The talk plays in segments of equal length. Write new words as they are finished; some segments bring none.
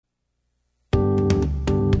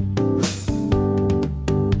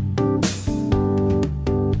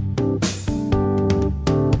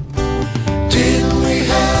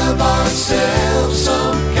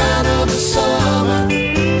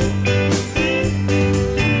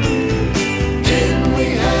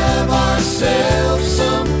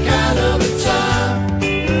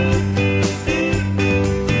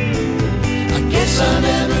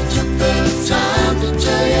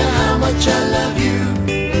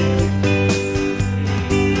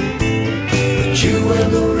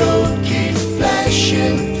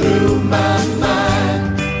flashing through my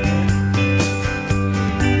mind.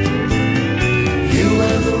 You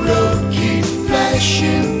and the road keep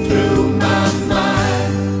flashing through my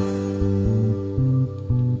mind.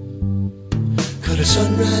 Caught a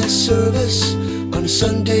sunrise service on a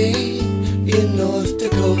Sunday in North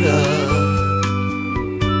Dakota.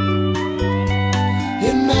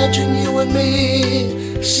 Imagine you and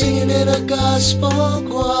me singing in a gospel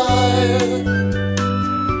choir.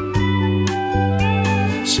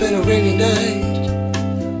 Spent a rainy night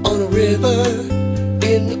on a river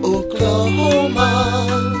in Oklahoma.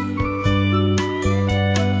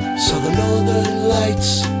 Saw the northern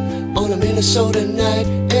lights on a Minnesota night,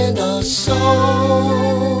 and our souls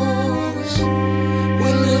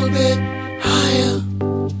went a little bit higher.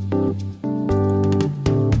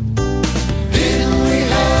 Didn't we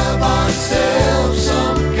have ourselves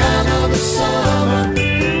some kind of a summer?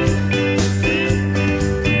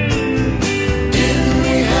 Didn't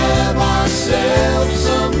we have ourselves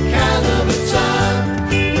some kind of a time?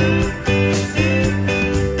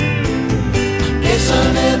 I guess I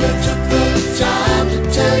never took the time to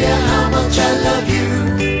tell you how much I love you.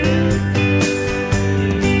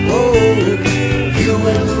 Oh, you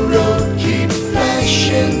and the road keep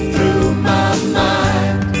flashing through my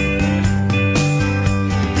mind.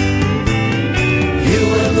 You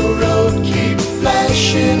and the road keep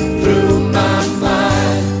flashing through my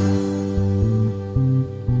mind.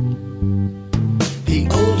 The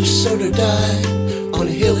oldest soldier died on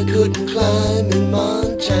a hill he couldn't climb in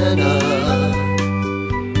Montana.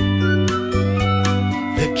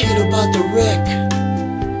 The kid who bought the wreck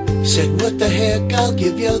said, what the heck, I'll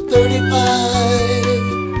give you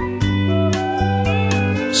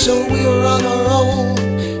 35. So we were on our own,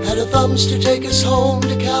 had our thumbs to take us home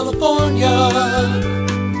to California.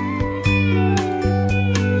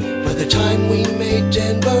 By the time we made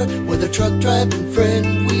Denver with a truck driving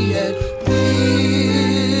friend, we had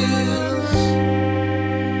wheels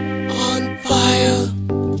on fire.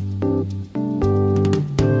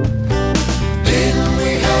 Didn't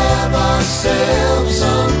we have ourselves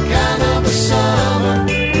some kind of a summer?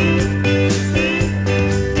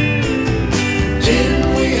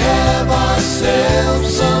 Didn't we have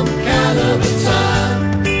ourselves some kind of a time?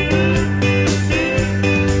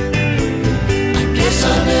 I guess I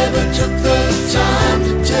never took the time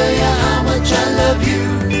to tell you how much I love you.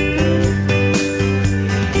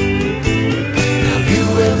 Now you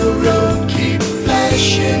and the road keep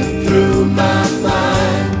flashing through my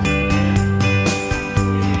mind.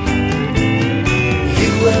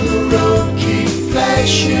 You and the road keep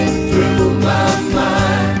flashing through my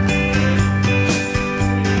mind.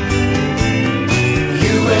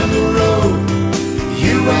 You and the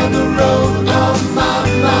road on my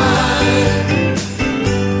mind.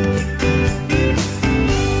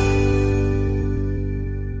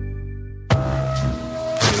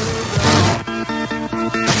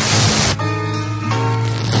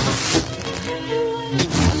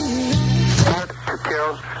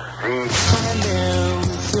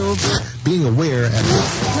 Being aware and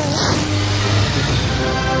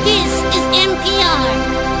This is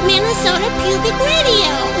NPR, Minnesota Pubic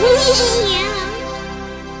Radio. Yeah.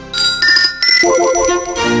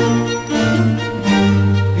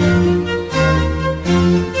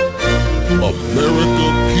 America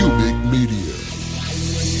Pubic Media.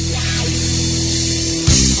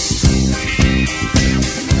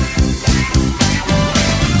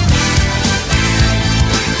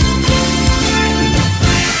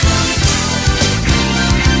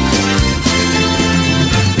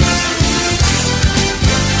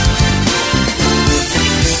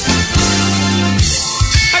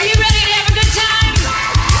 Are you ready to have a good time?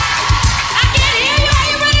 I can't hear you. Are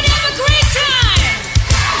you ready to have a great time?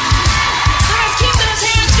 So let's keep those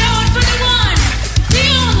hands going for the one, the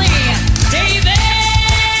only, David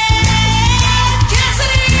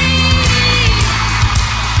Cassidy.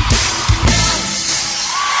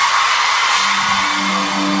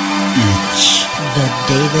 It's The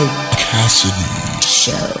David Cassidy.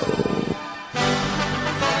 Show.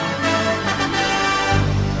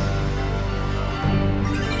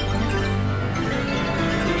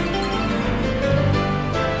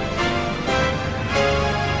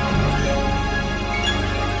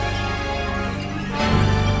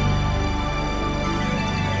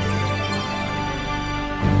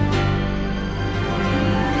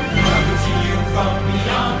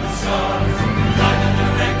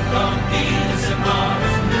 From Venus and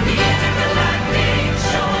Mars, the intergalactic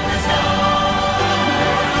showing us how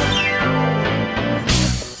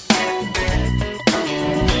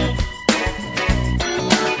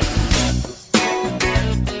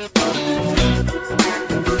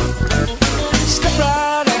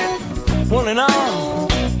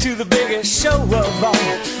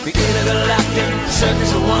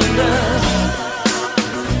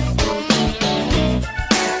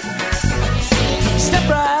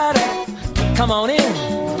come on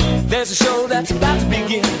in. There's a show that's about to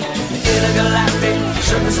begin. The intergalactic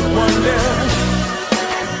circus of wonder.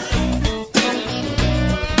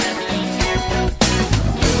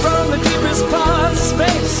 From the deepest parts of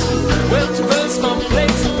space, we'll traverse from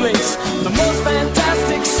place to place. The most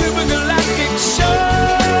fantastic supergalactic show.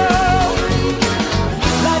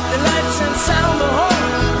 Light the lights and sound the horn.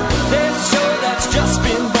 There's a show that's just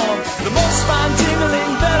been born. The most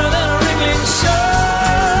spine-tingling, better than a ringling show.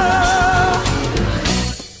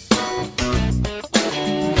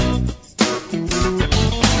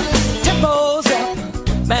 Tempo's up,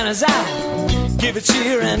 manners out. Give a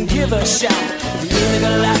cheer and give a shout. The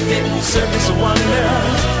intergalactic circus of wonder.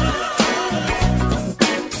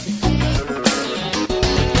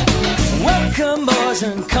 Welcome, boys,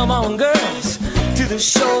 and come on, girls, to the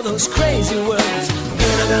show, those crazy words.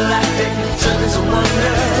 Intergalactic circus of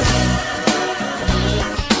wonder.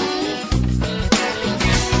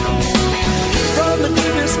 From the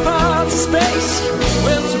deepest parts of space,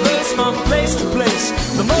 we'll traverse from place to place.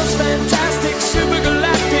 The most fantastic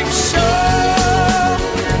supergalactic show.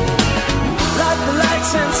 Light the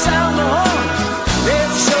lights and sound the horn.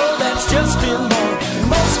 There's a show that's just been born. The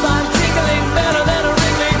most spine-tingling, better than a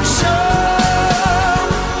ringling show.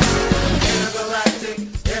 Intergalactic,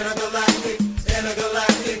 intergalactic,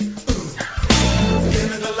 intergalactic, ooh.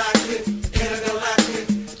 Intergalactic, intergalactic,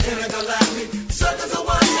 intergalactic, circus of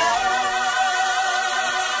wonders.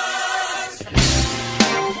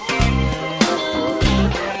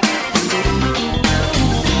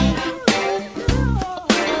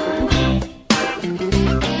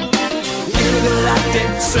 Intergalactic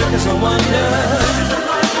circus of wonders.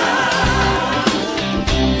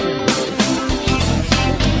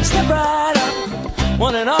 Step right up,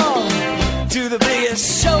 one and all, to the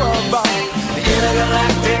biggest show of all. The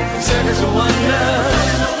intergalactic circus of wonders.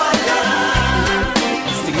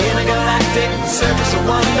 It's the intergalactic circus of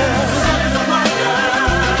wonders.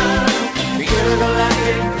 The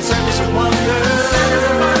intergalactic circus of wonders.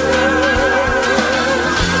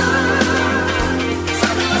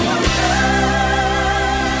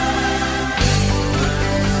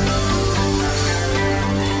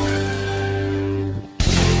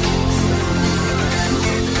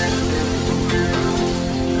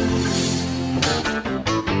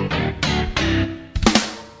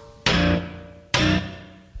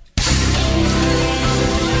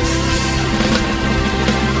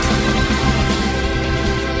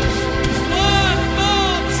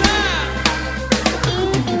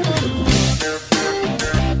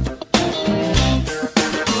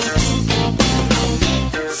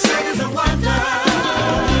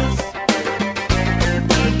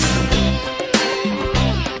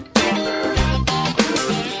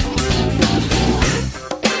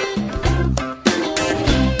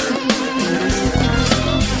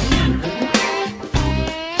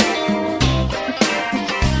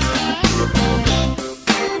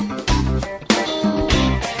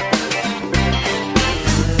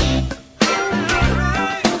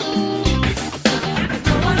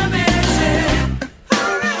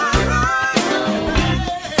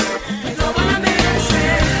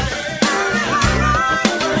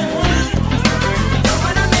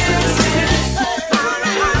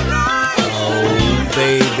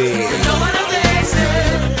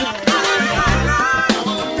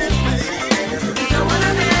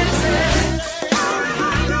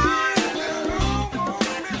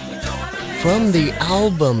 From the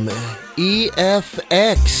album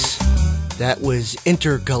EFX, that was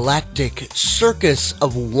Intergalactic Circus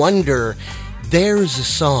of Wonder. There's a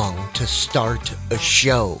song to start a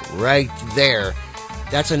show right there.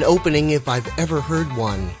 That's an opening if I've ever heard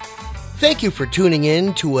one. Thank you for tuning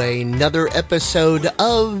in to another episode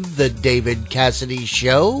of The David Cassidy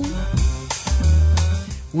Show.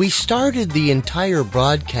 We started the entire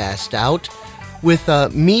broadcast out with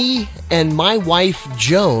me and my wife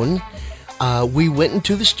Joan. We went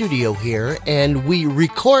into the studio here and we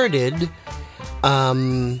recorded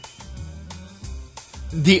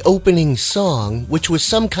the opening song, which was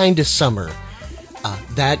Some Kind of Summer.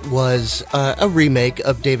 That was a remake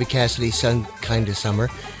of David Cassidy's Some Kind of Summer.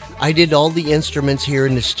 I did all the instruments here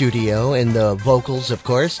in the studio and the vocals, of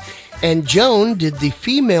course. And Joan did the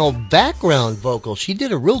female background vocal. She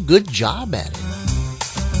did a real good job at it.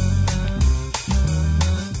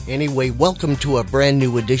 Anyway, welcome to a brand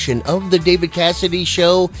new edition of The David Cassidy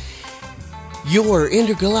Show, your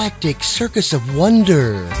intergalactic circus of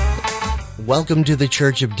wonder. Welcome to the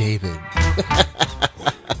Church of David.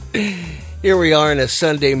 Here we are on a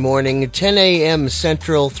Sunday morning, 10 a.m.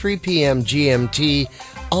 Central, 3 p.m. GMT,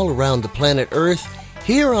 all around the planet Earth,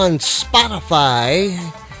 here on Spotify.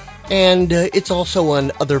 And it's also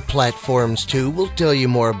on other platforms too. We'll tell you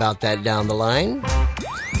more about that down the line.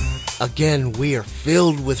 Again, we are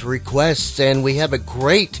filled with requests, and we have a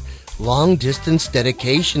great long-distance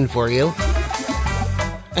dedication for you.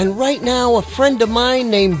 And right now, a friend of mine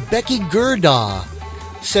named Becky Gerdaw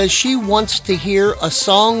says she wants to hear a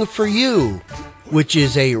song for you, which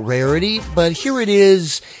is a rarity, but here it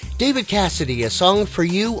is, David Cassidy, a song for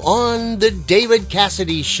you on The David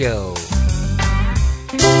Cassidy Show.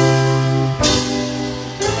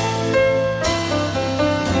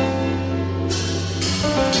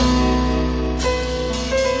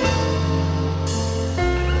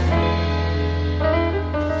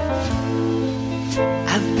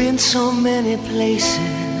 I've been so many places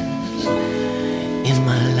in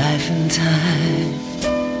my life and time,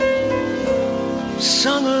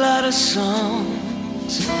 sung a lot of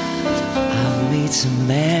songs, I've made some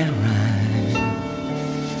bad rhymes,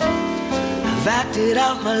 I've acted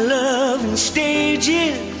out my love in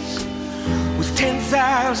stages with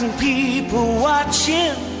 10,000 people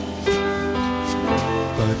watching,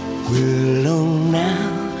 but we're alone now,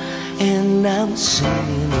 and I'm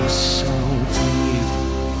singing this song for you.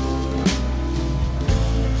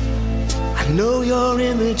 I know your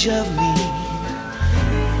image of me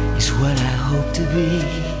is what I hope to be.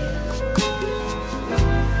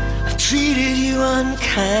 I've treated you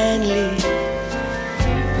unkindly,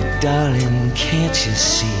 but darling, can't you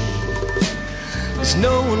see? There's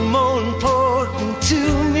no one more important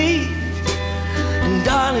to me, and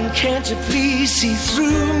darling, can't you please see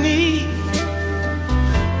through me?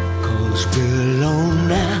 'Cause we're alone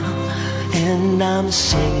now, and I'm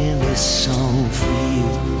singing this song for you.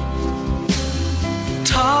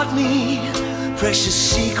 Taught me precious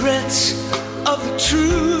secrets of the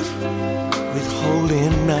truth,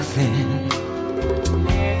 withholding nothing.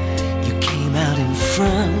 You came out in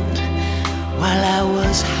front while I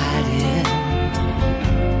was hiding,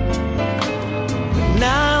 but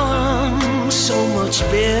now I'm so much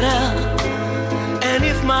better, and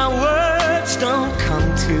if my words don't come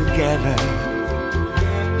together,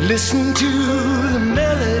 listen to the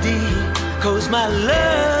melody, 'cause my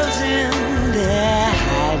love's in there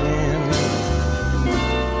hiding.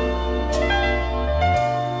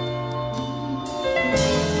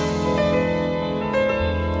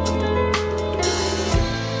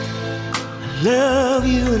 I love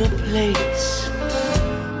you in a place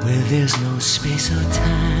where there's no space or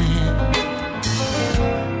time.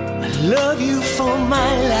 I love you for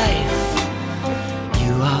my life,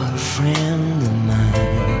 you are a friend of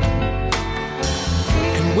mine.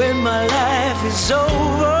 And when my life is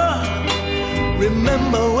over,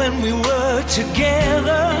 remember when we were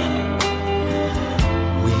together.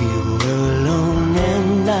 We were alone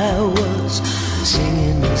and I was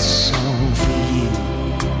singing this song for you.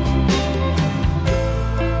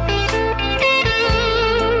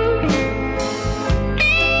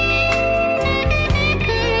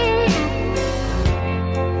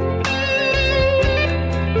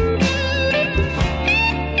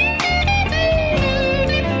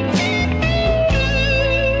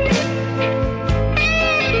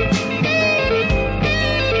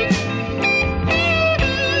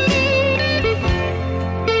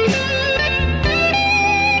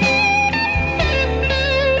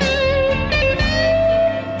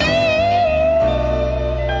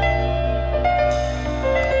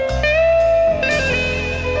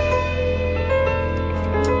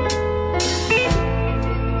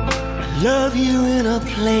 Love you in a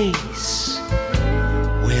place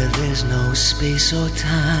where there's no space or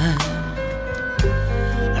time.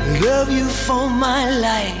 I love you for my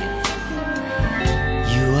life,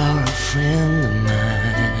 you are a friend of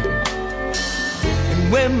mine.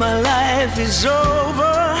 And when my life is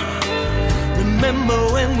over, remember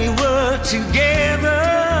when we were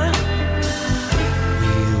together.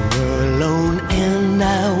 We were alone and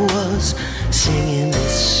I was singing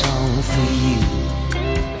this song for you.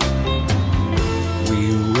 We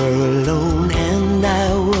were alone and I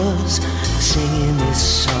was singing this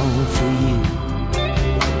song for you.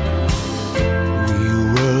 We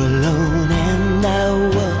were alone and I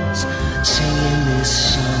was singing this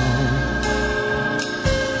song.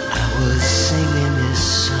 I was singing this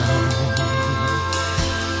song,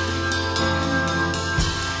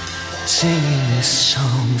 singing this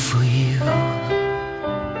song for you.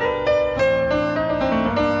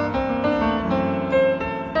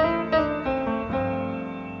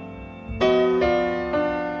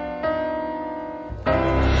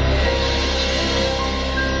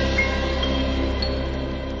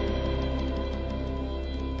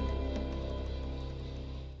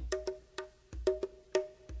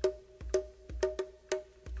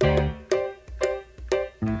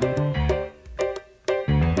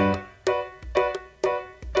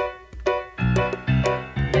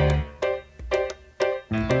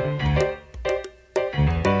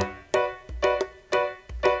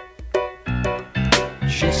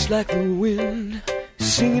 Just like the wind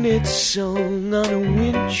singing its song on a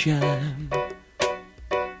wind chime.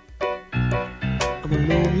 I'm a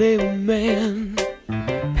lonely man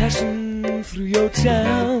passing through your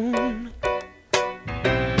town,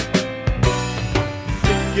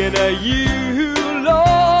 thinking of you,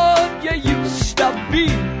 Lord. Yeah, you stop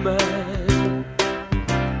being mine.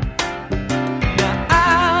 Now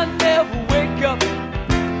I never wake up,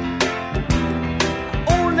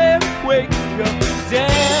 I only wake up down,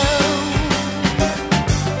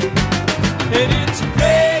 and it's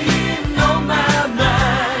playing on my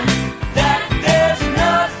mind that there's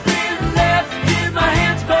nothing left in my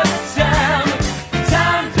hands but time.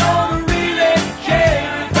 Time don't really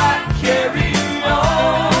care if I carry on.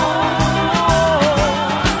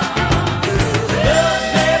 Love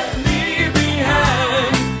left me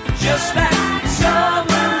behind, just like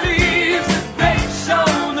summer leaves and grapes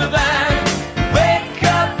on the vine. Wake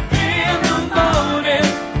up in the morning,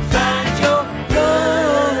 find you're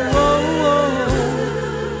gone,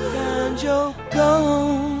 find you're gone.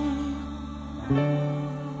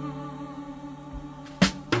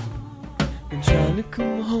 Been trying to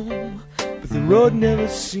come home, but the road never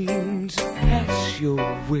seems to pass your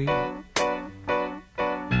way.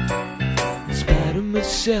 In spite of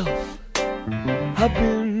myself, I've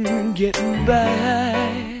been getting by.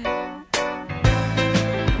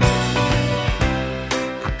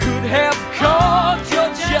 I could have called you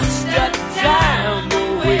just a dime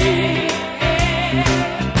away.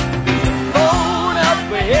 Phone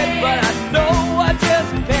up ahead, but I know I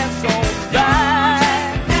just pass on by.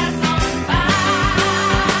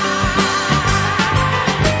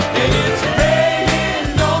 And it's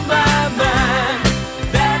weighing on my mind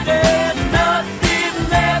that there's nothing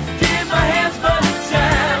left in my hands but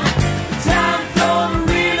time. Time don't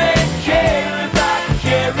really care if I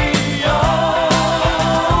carry on.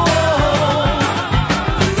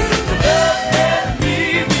 Love left me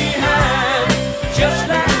behind, just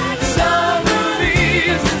like summer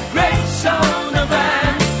leaves and grapes on the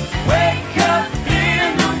vine. Wake up in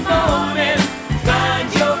the morning, find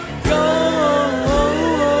you're gone,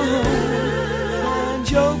 find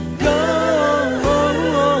you're gone,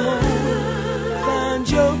 find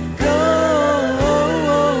you're gone,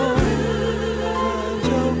 find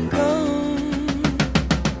you're gone.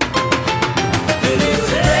 And it's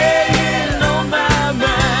weighing on my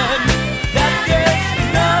mind that there's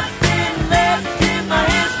nothing left in my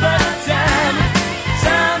hands but time.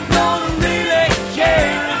 Time don't really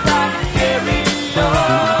care if I carry on.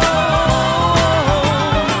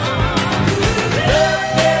 Love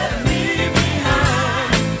left me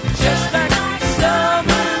behind, just like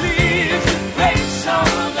summer leaves and grapes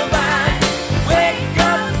on the vine. Wake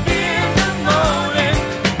up in the morning,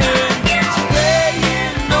 and it's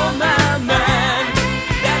weighing on my mind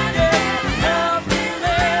that there's nothing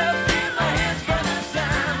left in my hands but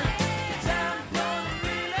time. Time don't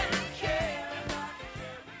really care if I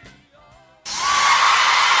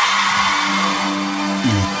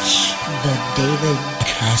It's The David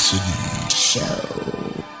Cassidy. Show.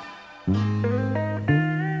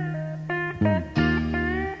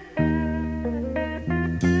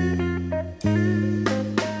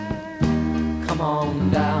 Come on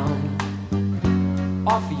down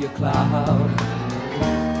off of your cloud.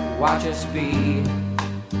 Watch us be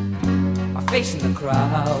a face in the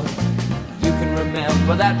crowd. You can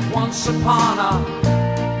remember that once upon a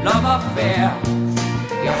love affair,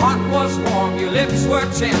 your heart was warm, your lips were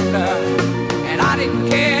tender, and I didn't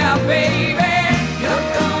care, baby. You're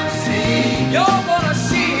gonna see, you're gonna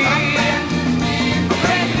see a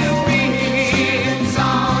brand new me. It's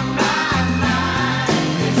on my mind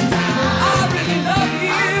this time. I really love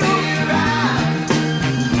you.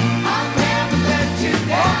 I'll never let you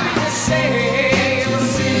down. Won't be the same. You'll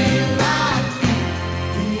see my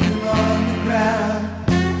feet on the ground.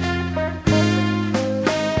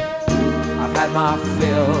 I've had my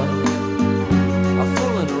fill of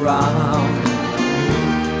fooling around.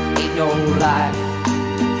 Ain't no life,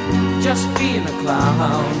 just being a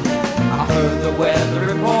clown. I heard the weather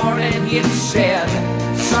report and it said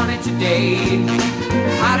sunny today.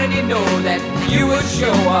 How did he know that you would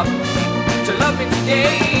show up to love me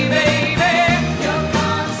today, baby? You're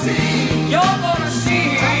gonna see, you're gonna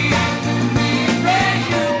see brand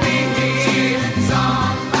new me. It's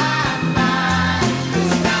on my mind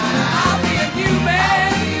this time. I'll be a new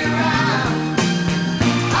man.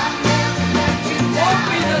 I'll never let you down. Won't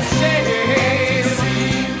be the same.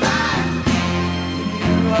 See my feet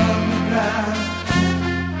on the ground.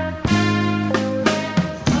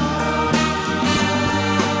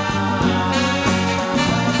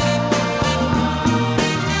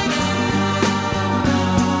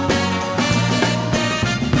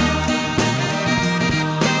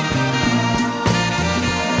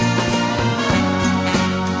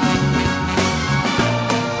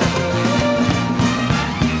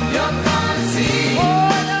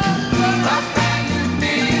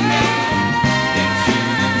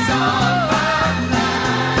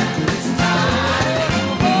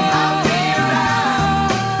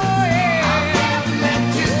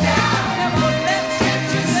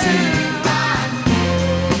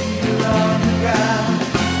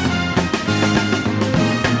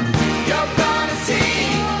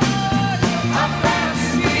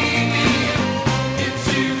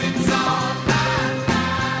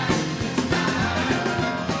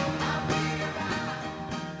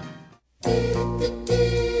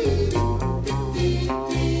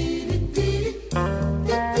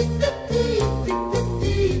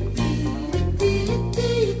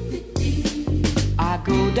 I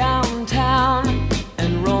go downtown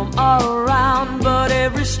and roam around, but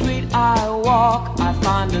every street I walk, I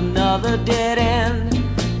find another dead end.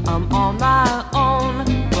 I'm on my own,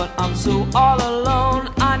 but I'm so all alone.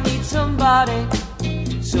 I need somebody,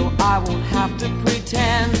 so I won't have to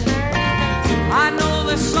pretend. I know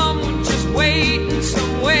there's someone just waiting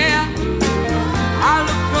somewhere. I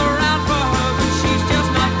look around for her, but she's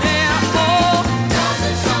just not there. Oh,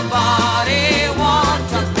 doesn't somebody want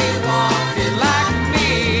to be wanted like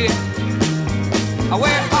me?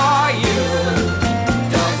 Where are you?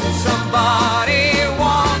 Doesn't somebody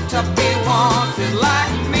want to be wanted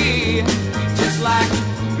like me? Just like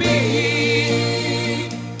me.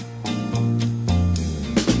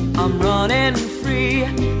 I'm running free,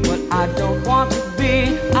 but I don't want to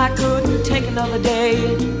be. I couldn't take another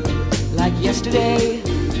day like yesterday.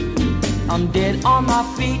 I'm dead on my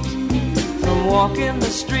feet from walking the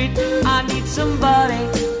street. I need somebody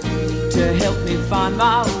to help me find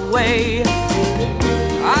my way.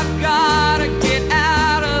 I've gotta get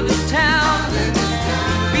out of this town.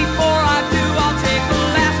 Before I do, I'll take the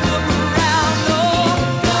last look around. Oh,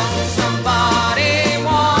 doesn't somebody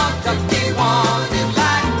want to be wanted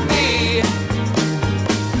like me?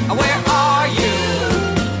 Where are you?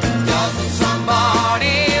 Doesn't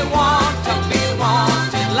somebody want to be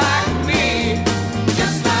wanted like me?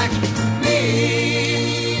 Just like me.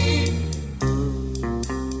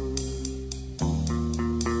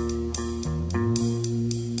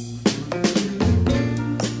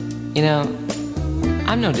 You know,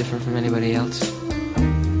 I'm no different from anybody else.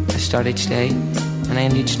 I start each day and I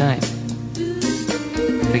end each night.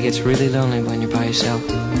 But it gets really lonely when you're by yourself.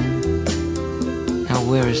 Now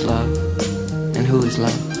where is love? And who is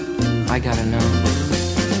love? I gotta know.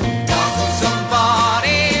 Doesn't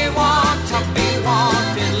somebody want to be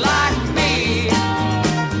wanted like me?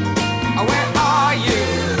 Where are you?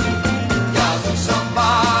 Doesn't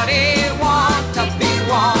somebody want to be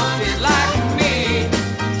wanted like me?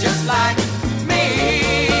 Just like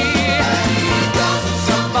me. Doesn't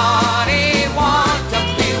somebody want to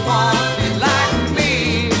be wanted like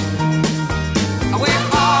me? Where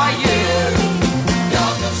are you?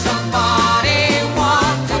 Doesn't somebody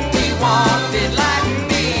want to be wanted like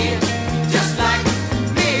me? Just like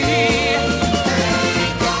me.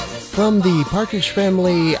 From the Partridge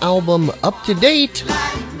Family album Up to Date,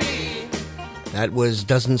 that was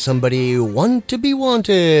Doesn't Somebody Want to Be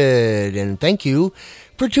Wanted? And thank you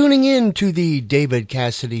for tuning in to the David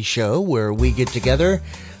Cassidy Show, where we get together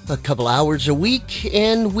a couple hours a week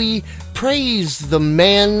and we praise the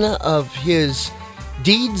man of his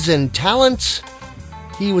deeds and talents.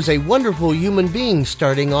 He was a wonderful human being.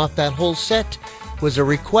 Starting off that whole set was a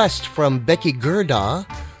request from Becky Gerda,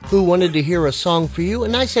 who wanted to hear a song for you,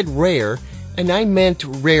 and I said rare, and I meant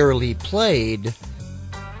rarely played.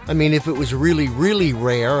 I mean, if it was really, really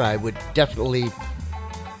rare, I would definitely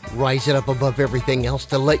rise it up above everything else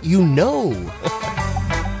to let you know.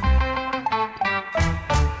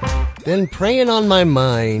 Then Praying on My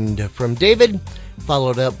Mind from David,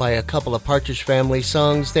 followed up by a couple of Partridge Family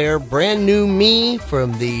songs there. Brand New Me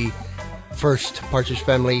from the first Partridge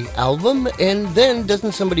Family album, and then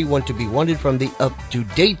Doesn't Somebody Want to Be Wanted from the Up to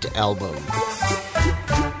Date album.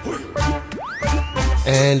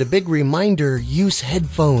 And a big reminder, use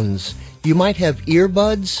headphones. You might have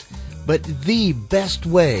earbuds, but the best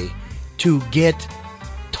way to get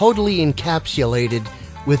totally encapsulated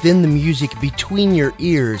within the music between your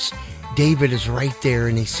ears, David is right there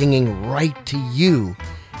and he's singing right to you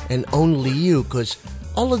and only you, because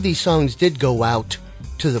all of these songs did go out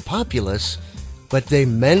to the populace, but they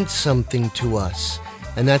meant something to us.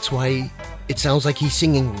 And that's why it sounds like he's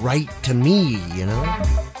singing right to me, you know?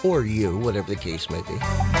 Or you, whatever the case may be.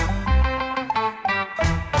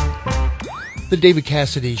 The David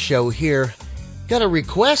Cassidy Show here. Got a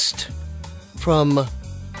request from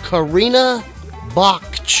Karina Bach.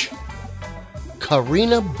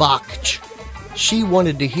 Karina Bach. She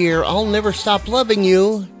wanted to hear I'll Never Stop Loving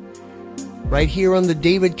You right here on the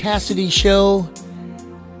David Cassidy Show.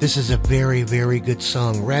 This is a very, very good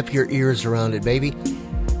song. Wrap your ears around it, baby.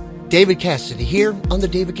 David Cassidy here on the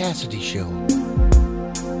David Cassidy Show.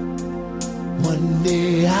 One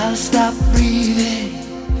day I'll stop breathing,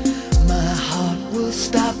 my heart will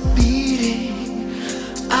stop beating,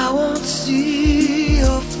 I won't see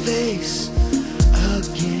your face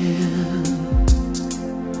again.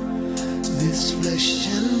 This flesh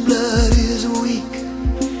and blood is weak,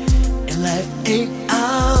 and life ain't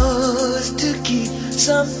ours to keep.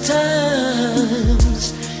 Sometimes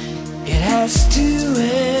it has has to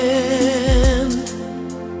end.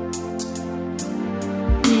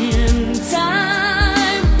 In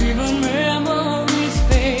time, even memories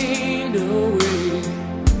fade away.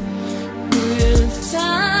 With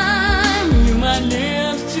time, you might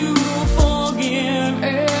live to forgive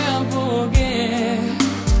and forget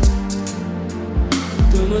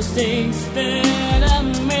the mistakes that I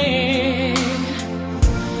made.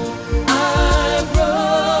 I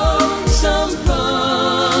broke some promises.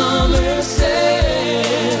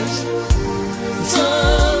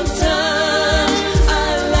 Sometimes I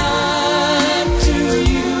lied to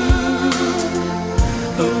you.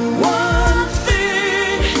 But one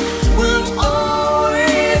thing will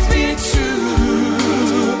always be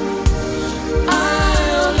true.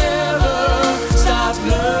 I'll never stop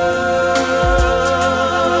loving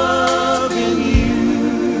you.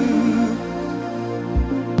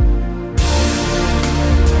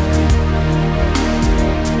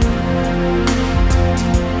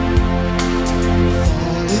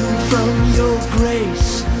 Falling from your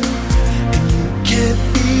grace, and you can't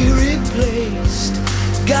be replaced.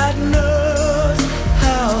 God knows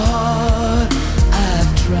how hard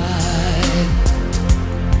I've tried,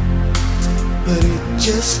 but it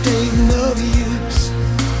just ain't no use.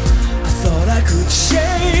 I thought I could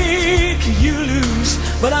shake you loose,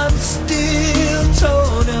 but I'm still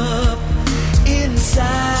torn up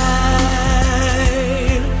inside.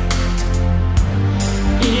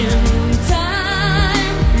 In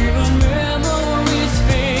time, even memories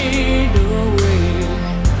fade away.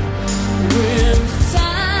 With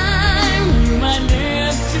time, you might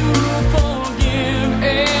live to forgive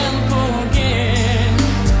and forget,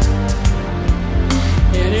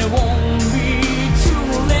 and it won't be too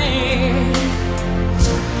late.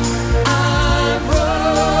 I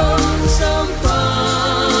broke some promises.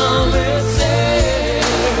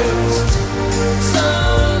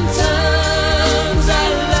 Sometimes I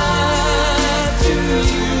lied to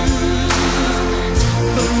you.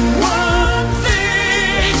 But one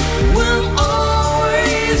thing will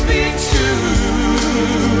always be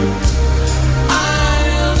true.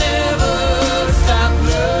 I'll never stop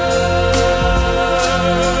loving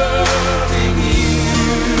you.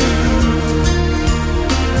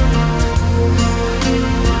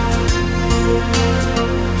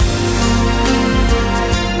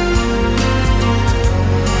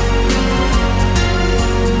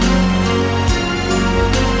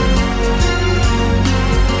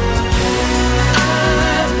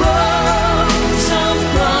 I broke some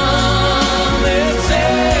promises.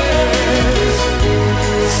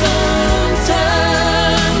 Sometimes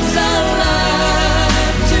I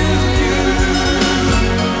lied to you.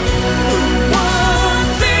 But one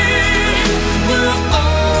thing will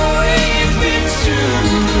always be true.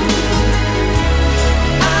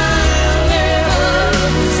 I'll never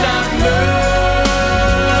stop loving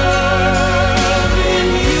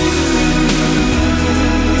you.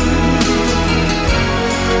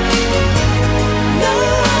 No,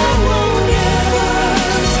 I won't ever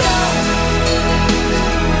stop.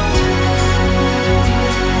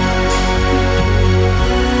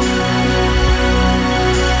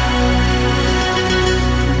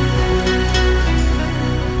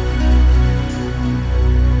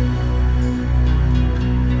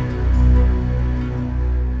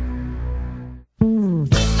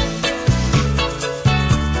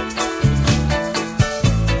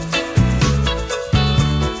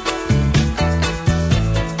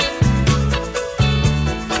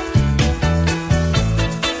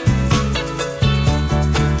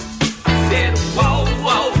 Said, whoa,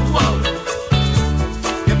 whoa, whoa,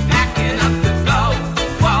 you're packing up to go,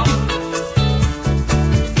 whoa.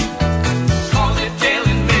 'Cause you're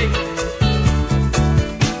telling me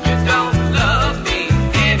you don't love me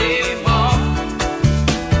anymore.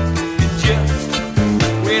 Just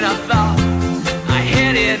when I thought I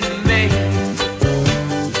had it made,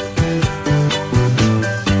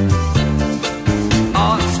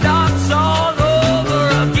 all it starts all over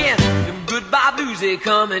again. Them goodbye blues, they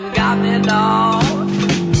come and got me lost.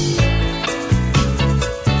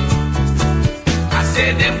 I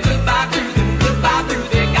said them goodbye blues,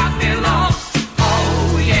 they got me lost.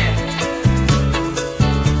 Oh yeah.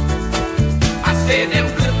 I said them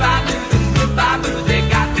goodbye blues, they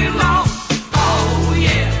got me lost. Oh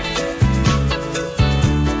yeah.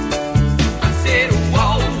 I said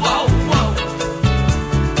whoa, whoa, whoa.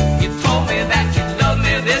 You told me that you love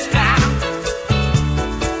me this time.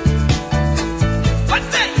 What's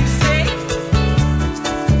that you say?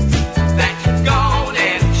 That you're gone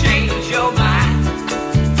and changed your mind.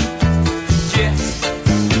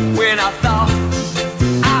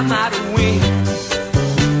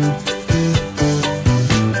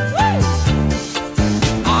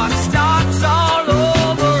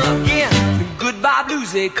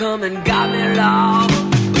 they come and got me lost.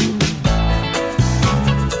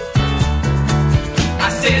 I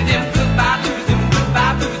said them goodbye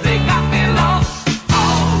blues, they got me lost.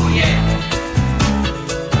 Oh yeah.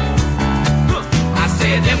 I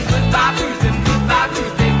said them goodbye blues,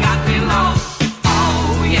 they got me lost.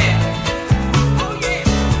 Oh yeah. Oh yeah.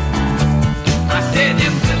 I said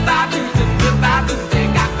them goodbye blues, they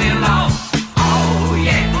got me lost. Oh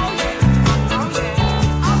yeah.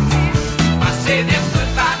 I said them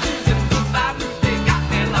goodbye blues, they got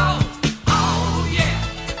me lost. Oh yeah.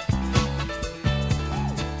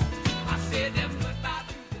 I said them goodbye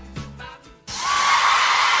blues.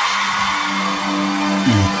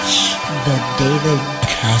 It's The David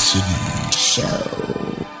Cassidy. Show.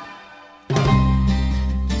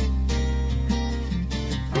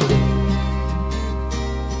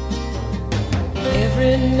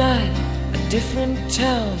 Every night, a different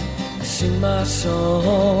town, I sing my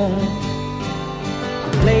song. I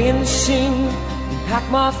play and sing, and pack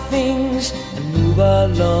my things, and move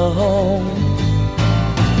along.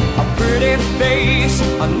 A pretty face,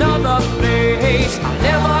 another place, I'll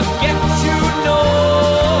never get to know.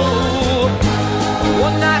 A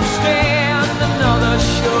one night stand, another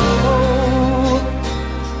show.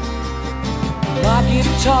 My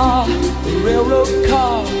guitar, the railroad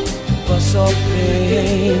car, bus or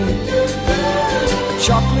plane, a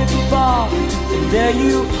chocolate bar, and there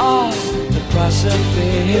you are, the price of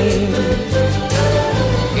fame.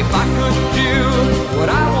 If I could do what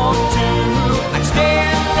I want to, I'd stay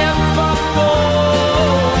and never go.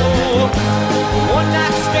 One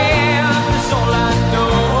night stand is all I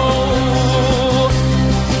know.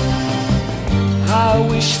 I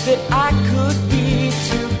wish that I could be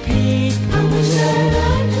two people.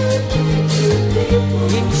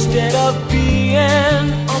 Instead of being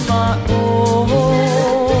on my own,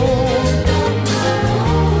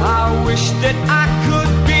 I wish that I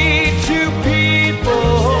could be two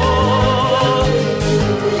people,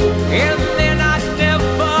 and then I'd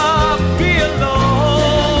never be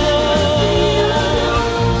alone.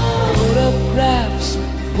 Photographs of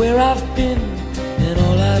where I've been and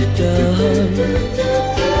all I've done.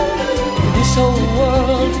 In this whole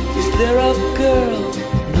world, is there a girl?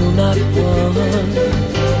 No, not one.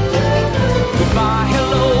 Goodbye,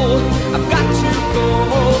 hello, I've got to go.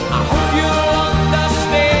 I hope you'll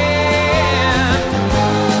understand.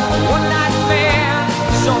 A one night man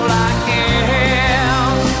is all I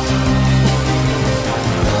am.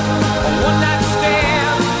 A one night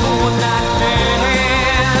stand, a one night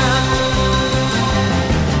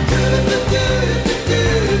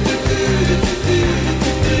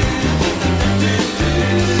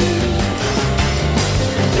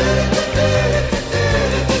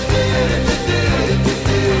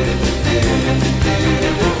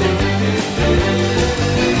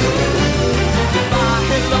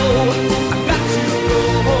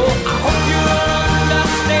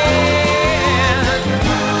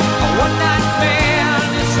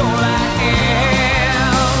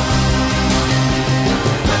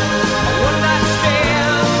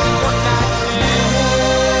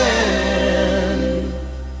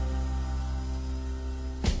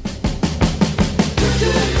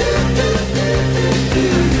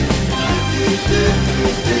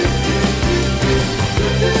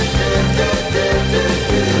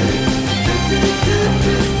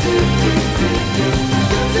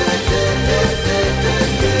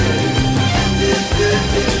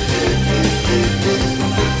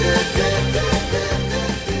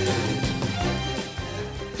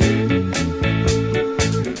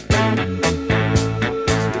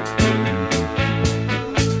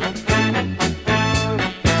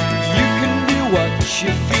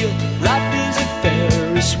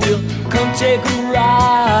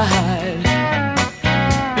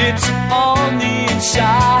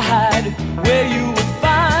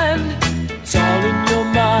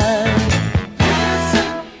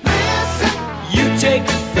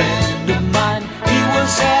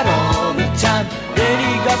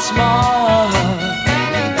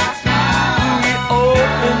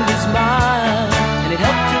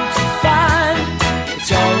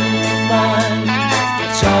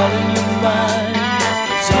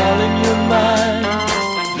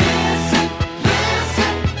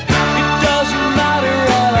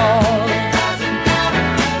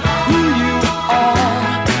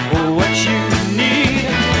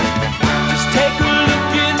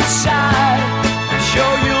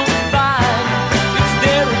Sure you'll find it's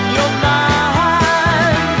there in your mind.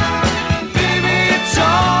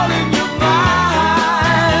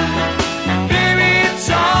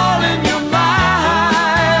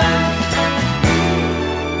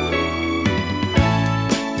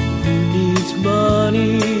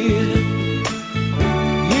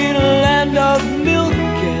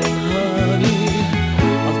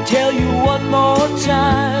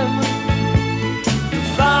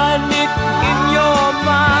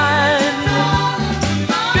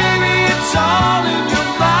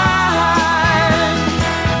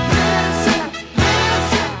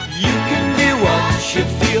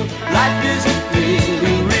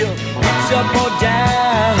 some more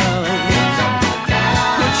down.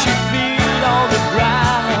 Put your feet on the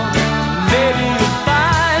ground. Maybe you'll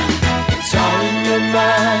find it's all in your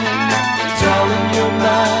mind. It's all in your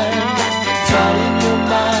mind. It's all in your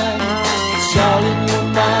mind. It's all in your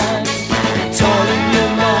mind. It's all in your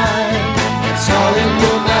mind. It's all in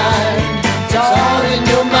your mind. It's all in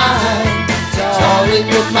your mind. It's all in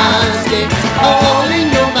your mind. It's all in your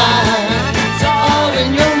mind. It's all in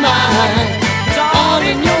your mind. It's all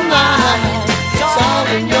in your mind. It's all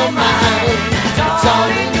in your mind. It's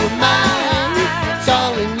all in your mind. It's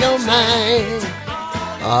all in your mind.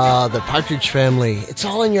 Ah, the Partridge Family. It's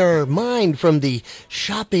all in your mind from the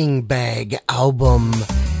Shopping Bag album.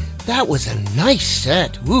 That was a nice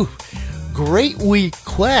set. Woo. Great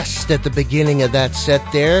request at the beginning of that set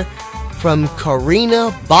there from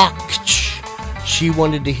Karina Bach. She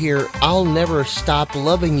wanted to hear I'll Never Stop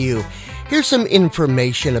Loving You. Here's some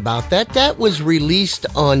information about that. That was released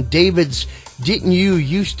on David's Didn't You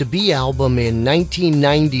Used to Be album in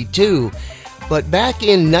 1992. But back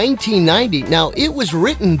in 1990, now it was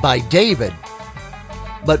written by David,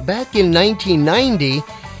 but back in 1990,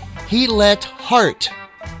 he let Heart,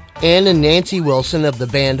 Ann and Nancy Wilson of the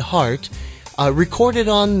band Heart, record it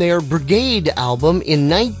on their Brigade album in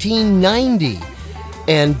 1990.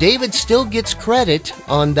 And David still gets credit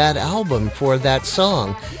on that album for that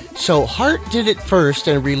song. So Heart did it first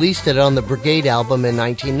and released it on the Brigade album in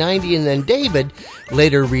 1990, and then David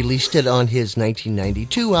later released it on his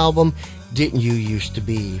 1992 album, Didn't You Used to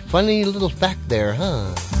Be. Funny little fact there,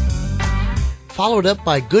 huh? Followed up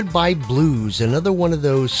by Goodbye Blues, another one of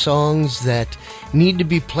those songs that need to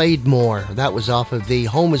be played more. That was off of the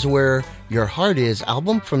Home Is Where Your Heart Is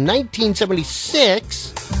album from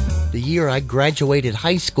 1976, the year I graduated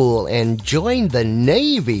high school and joined the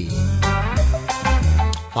Navy.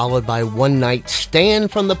 Followed by One Night Stand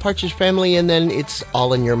from the Partridge Family, and then It's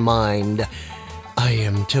All in Your Mind. I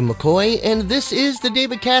am Tim McCoy, and this is the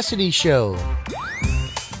David Cassidy Show.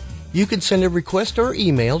 You can send a request or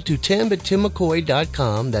email to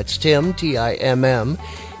tim@timmccoy.com. That's Tim, T-I-M-M,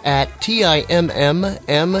 at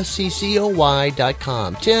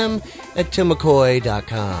TIMMMCCOY.com.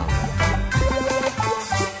 Tim@timmccoy.com.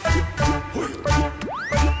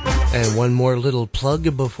 And one more little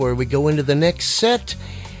plug before we go into the next set.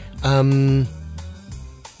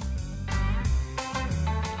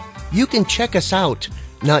 You can check us out,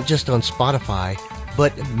 not just on Spotify,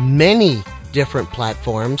 but many different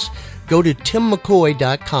platforms. Go to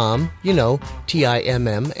timmccoy.com,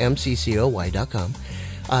 TIMMMCCOY.com.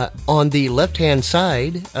 On the left-hand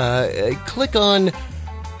side, click on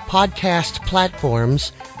podcast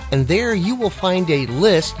platforms, and there you will find a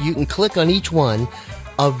list. You can click on each one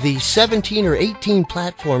of the 17 or 18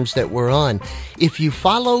 platforms that we're on. If you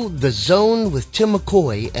follow The Zone with Tim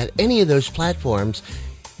McCoy at any of those platforms,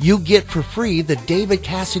 you get for free the David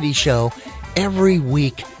Cassidy Show every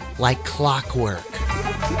week like clockwork.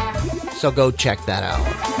 So go check that out.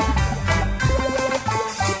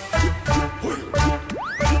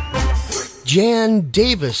 Jan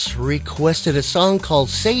Davis requested a song called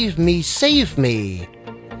Save Me, Save Me.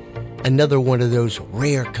 Another one of those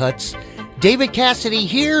rare cuts. David Cassidy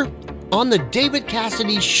here on the David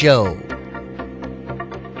Cassidy Show.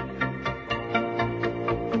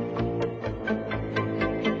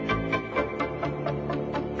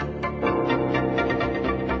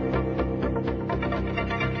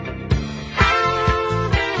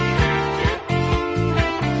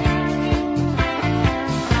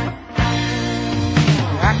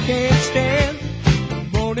 I can't stand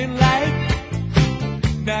morning light.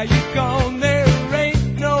 Now you're gone, there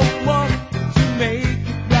ain't no one to make it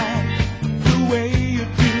right the way you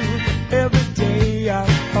do. Every day I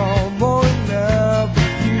fall more in love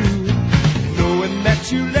with you, knowing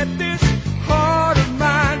that you let this heart of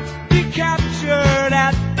mine be captured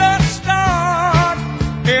at the start.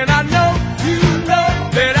 And I know you know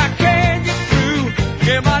that I can't get through.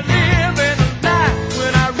 Am I living a lie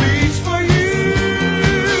when I reach for you?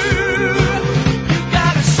 You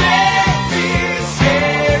gotta save me,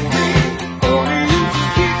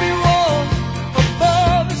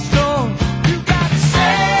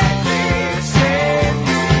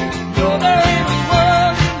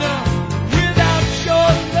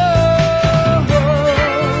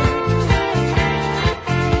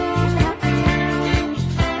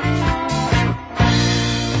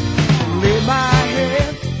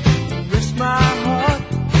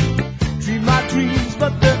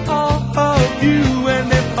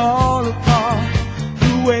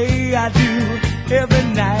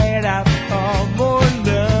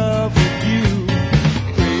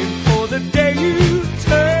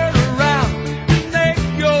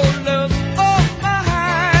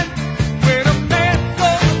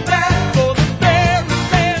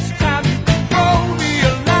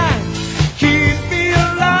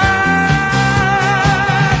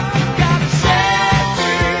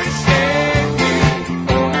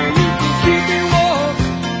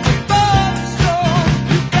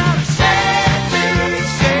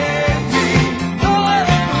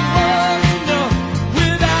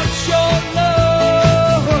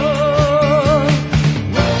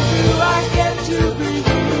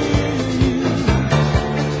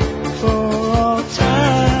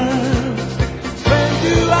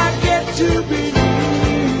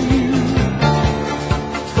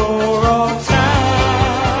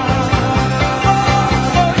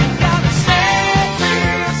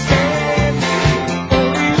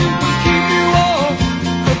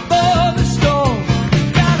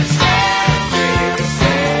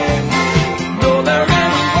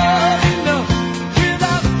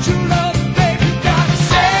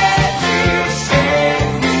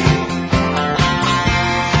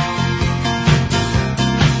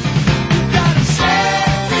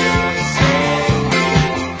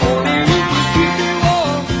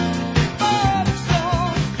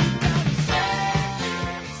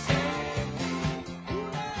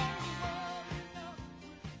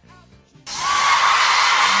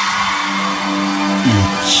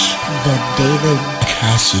 David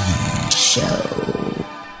Cassidy. Show.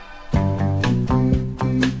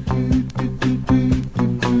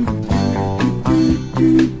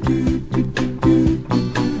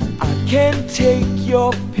 I can't take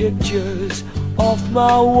your pictures off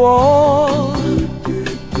my wall.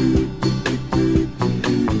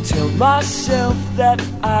 Tell myself that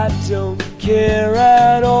I don't care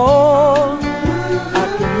at all. I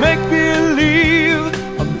can make believe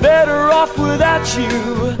I'm better off without you.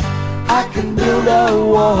 I can build a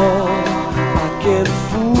wall. I can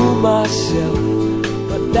fool myself,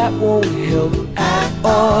 but that won't help at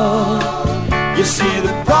all. You see,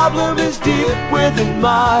 the problem is deep within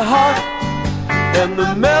my heart, and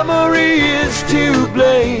the memory is to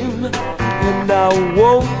blame. And I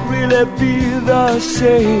won't really be the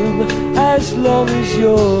same as long as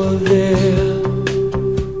you're there.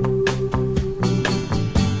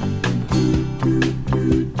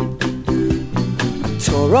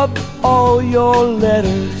 Tore up all your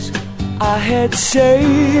letters I had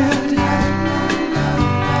saved,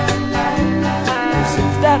 as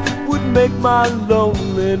if that would make my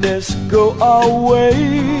loneliness go away.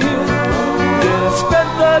 Then I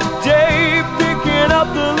spent the day picking up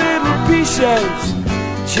the little pieces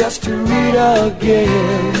just to read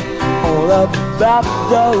again all about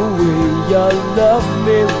the way you loved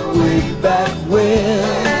me way back when.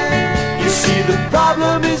 You see, the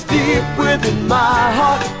problem is deep within my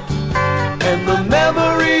heart, and the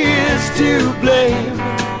memory is to blame.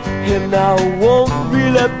 And I won't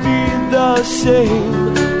really be the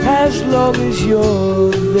same as long as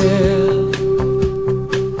you're there.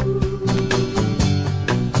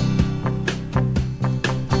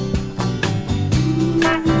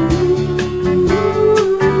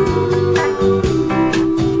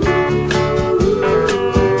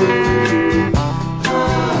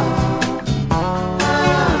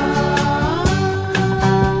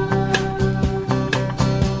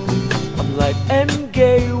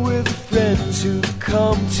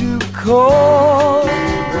 Call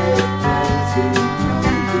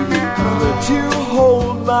to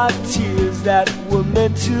hold my tears that were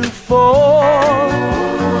meant to fall.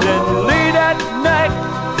 Then late at night,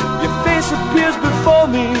 your face appears before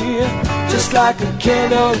me just like a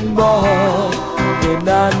cannonball, and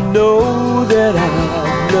I know that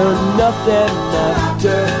I've learned nothing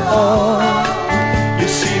after all. You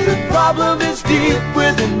see, the problem is deep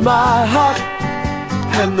within my heart,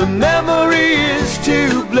 and the memory is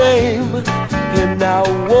to blame. And I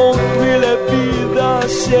won't really be the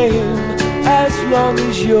same as long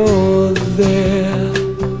as you're there.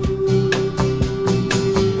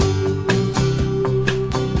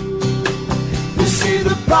 You see,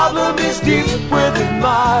 the problem is deep within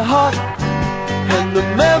my heart, and the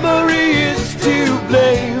memory is to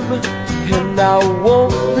blame. And I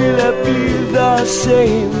won't really be the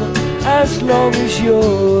same as long as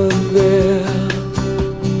you're there.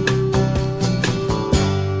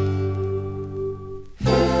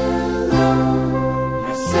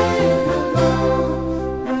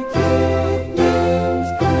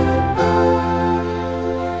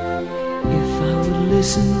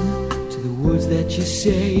 You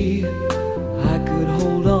say I could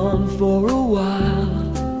hold on for a while.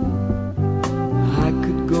 I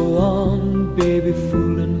could go on, baby,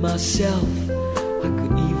 fooling myself. I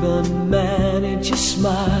could even manage a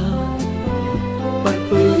smile. But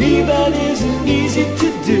believing isn't easy to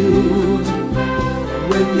do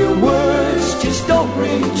when your words just don't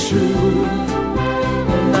ring true.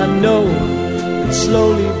 And I know that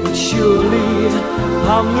slowly but surely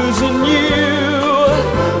I'm losing you.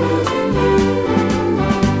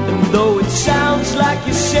 Though it sounds like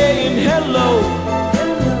you're saying hello,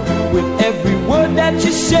 with every word that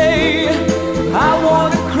you say, I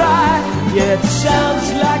wanna cry. Yeah, it sounds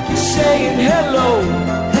like you're saying hello,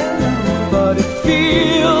 but it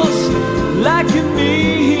feels like you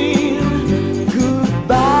mean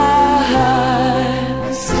goodbye.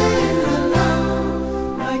 Saying hello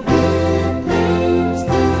like it means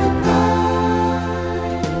goodbye.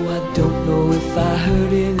 Oh, I don't know if I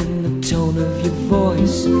heard it in the tone of your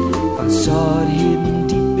voice, I saw it hidden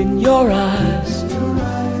deep in your eyes.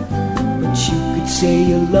 But you could say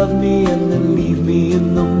you love me and then leave me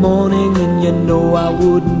in the morning, and you know I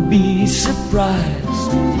wouldn't be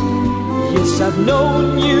surprised. Yes, I've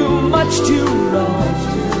known you much too long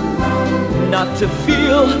not to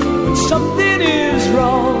feel when something is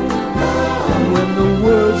wrong. And when the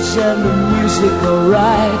words and the music are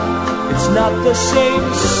right, it's not the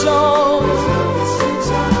same song.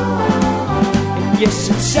 Yes,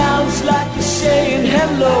 it sounds like you're saying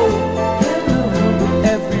hello.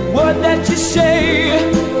 Every word that you say,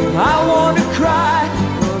 I wanna cry.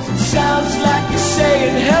 'Cause it sounds like you're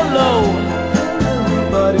saying hello,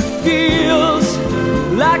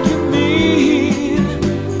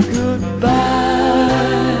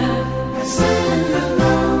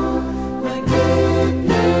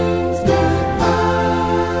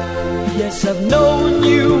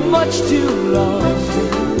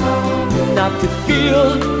 to feel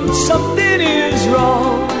that something is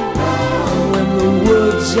wrong. When the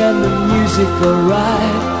words and the music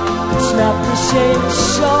arrive, it's not the same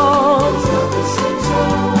song.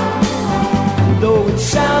 Though it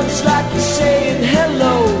sounds like you're saying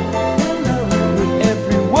hello, with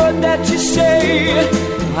every word that you say,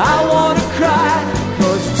 I wanna cry,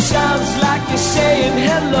 'cause it sounds like you're saying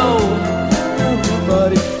hello,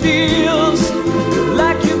 but it feels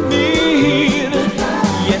like you mean,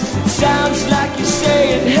 yes, it sounds like you're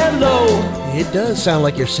saying hello. It does sound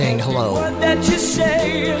like you're saying hello. What that you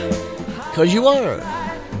say, 'Cause you are.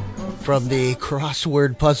 From the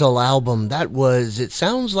crossword puzzle album, that was It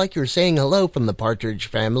Sounds Like You're Saying Hello from the Partridge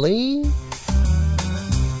Family.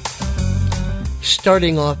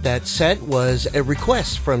 Starting off that set was a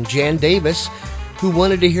request from Jan Davis, who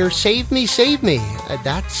wanted to hear Save Me, Save Me.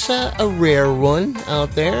 That's a rare one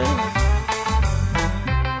out there.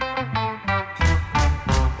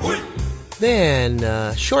 Then,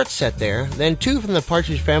 short set there. Then two from the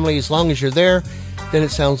Partridge Family, As Long As You're There. Then It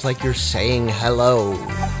Sounds Like You're Saying Hello.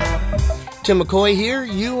 Tim McCoy here.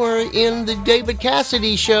 You are in the David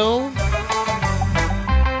Cassidy Show.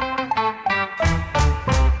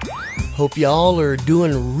 Hope y'all are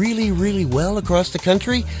doing really, really well across the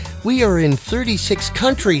country. We are in 36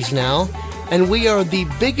 countries now, and we are the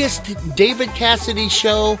biggest David Cassidy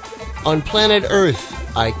show on planet Earth.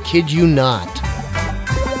 I kid you not.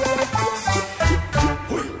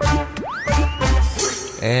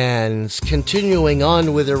 And continuing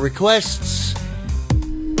on with the requests,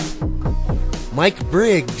 Mike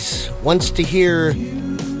Briggs wants to hear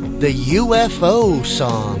the UFO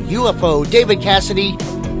song. UFO, David Cassidy,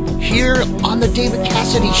 here on the David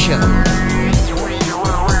Cassidy Show.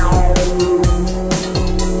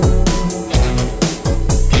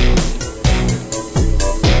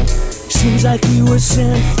 Seems like you were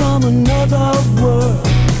sent from another world.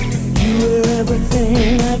 You were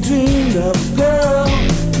everything I dreamed of, girl.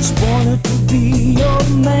 Just wanted to be your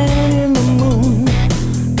man in the moon.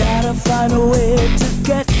 Gotta find a way to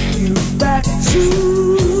get you back to.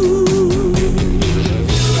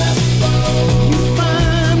 You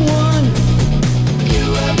find one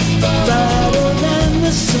brighter than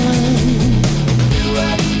the sun.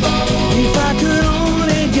 If I could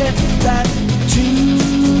only get back to you.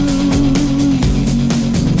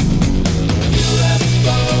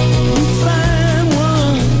 You find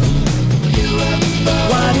one.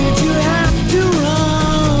 Why did you have to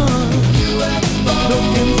run?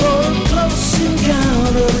 Looking for a close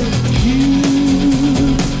encounter with you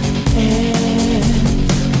and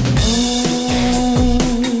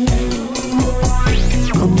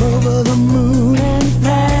I'm over the moon and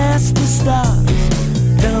past the stars.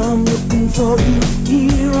 Now I'm looking for you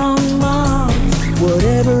here on Mars.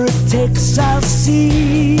 Whatever it takes, I'll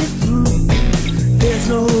see it through. There's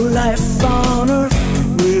no life on Earth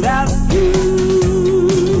without you.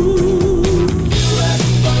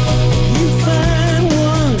 You find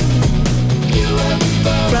one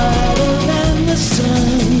brighter than the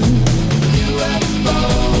sun.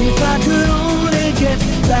 If I could only get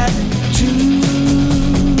back to you.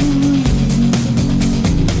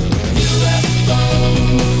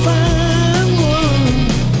 You find one.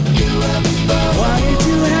 Why did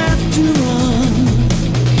you have to run?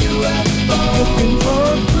 Looking for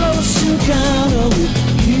a close encounter with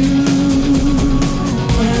you.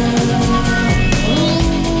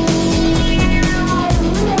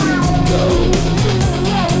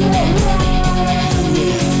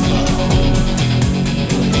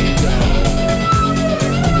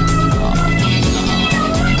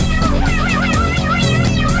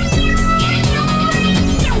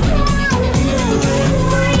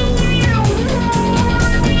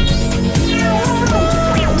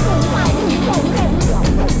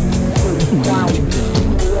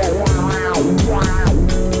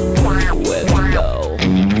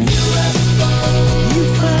 You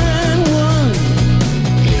find one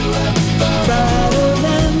brighter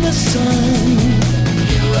than the sun.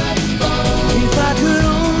 If I could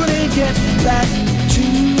only get back to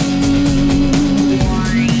you.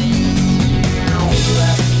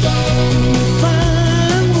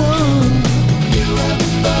 Find one.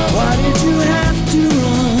 Why did you have to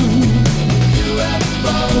run?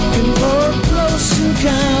 Looking for a close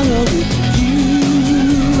encounter with you.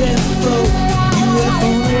 UFO, UFO,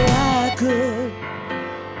 only I could.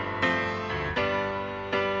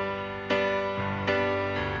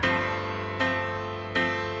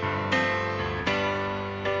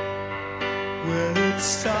 Well, it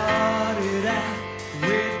started out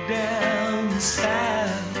way down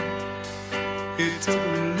south. It took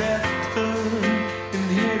a left turn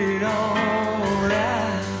and headed on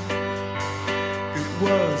out. It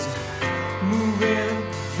was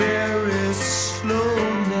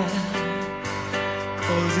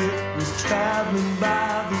 'cause it was traveling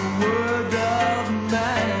by the word of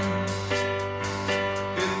man.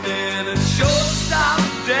 And then a short stop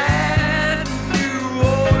at New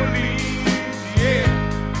Orleans, yeah.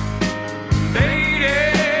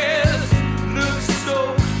 Ladies look so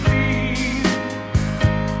clean.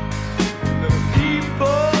 The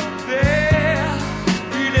people there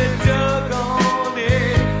really dug on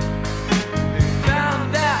it. They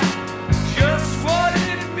found out just what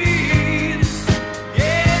it means,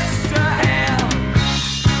 yes, to have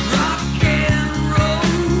rock and roll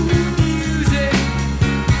music,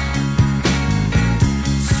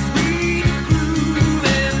 sweet groove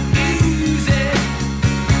and music.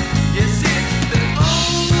 Yes, it's the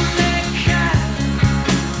only kind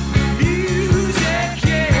of music,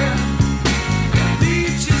 yeah, that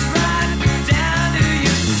reaches right down to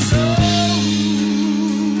your soul.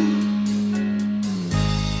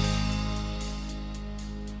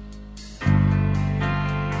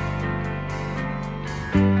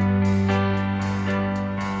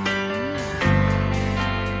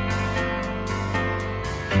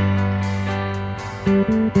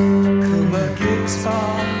 Come a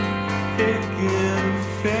guitar picking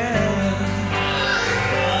fair,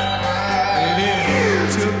 and it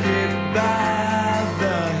took it by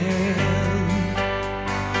the hand.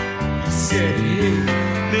 He said, hey,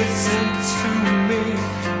 listen to me,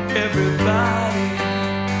 everybody.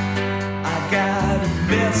 I got a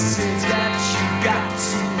message that you got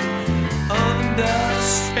to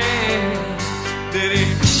understand. That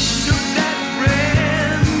it took that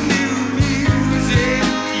brand new music,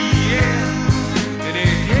 yeah, and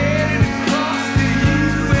it headed across the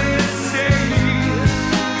USA.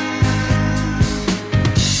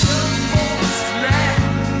 Some folks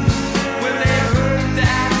laughed when they heard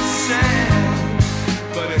that sound,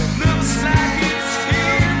 but it looks like it's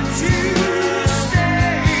here to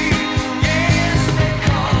stay. Yes, they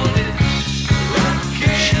called it rock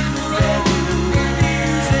and roll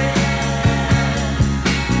music,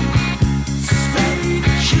 sweet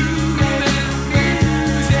Cuban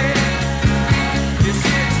music. Yes,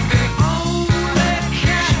 it's the only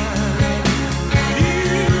kind of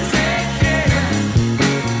music, yeah,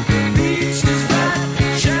 that reaches right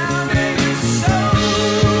down to your soul,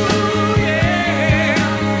 yeah.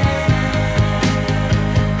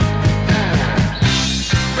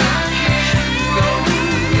 Rock and roll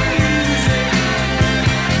music,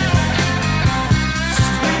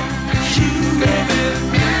 sweet Cuban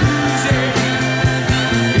music.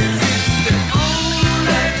 Yes, it's the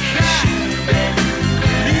only kind of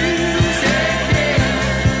music, yeah,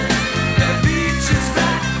 that reaches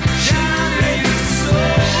right down to your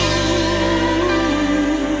soul.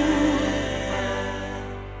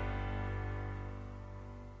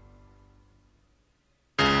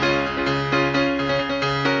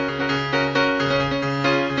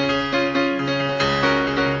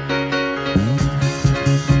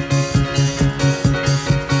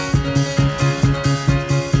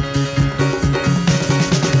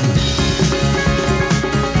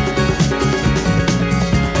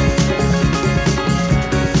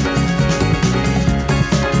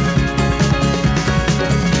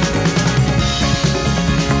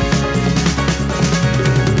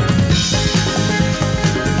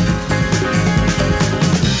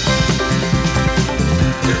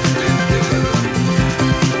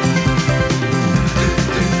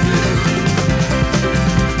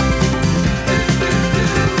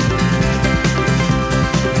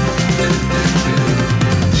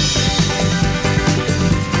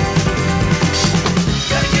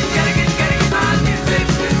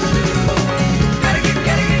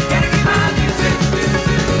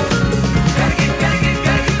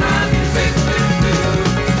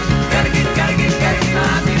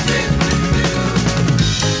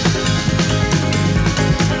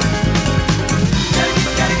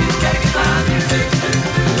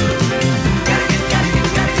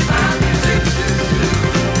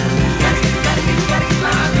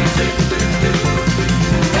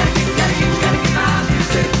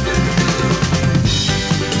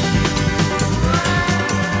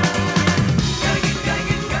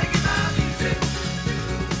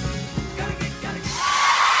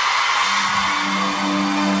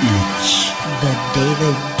 It's The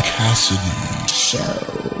David Cassidy. Show.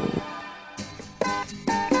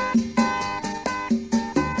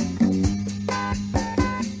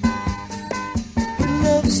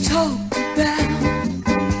 Love's talked about,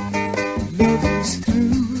 love is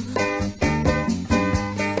through.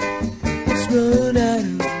 It's run out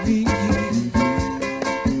of me,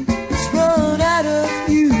 it's run out of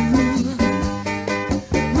you.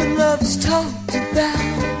 When love's talked about,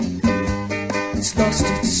 it's lost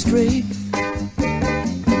its strength.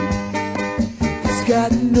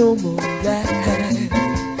 got no more life.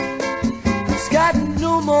 It's got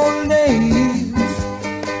no more names.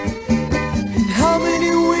 And how many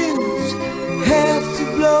winds have to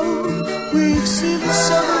blow? We've seen the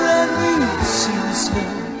summer and we've seen the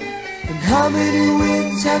snow. And how many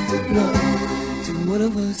winds have to blow till one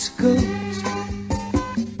of us goes?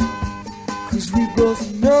 'Cause we both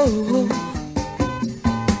know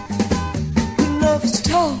when love's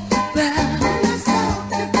talked about,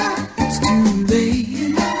 it's too late.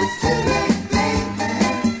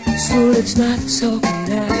 So let's not talk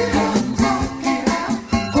it out,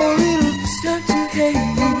 or it'll start to hate.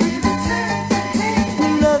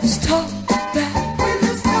 When love's talked about,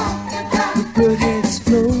 the bird heads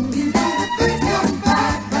flow.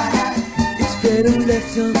 It's better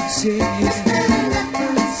left unsaid.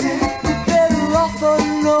 You're better off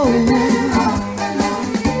alone.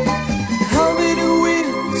 How many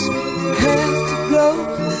winds have to blow?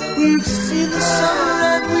 We've seen the summer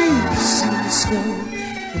and we've seen the snow.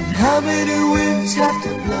 And how many winds have to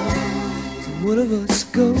blow till one of us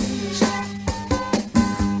goes?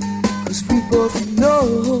 'Cause we both know.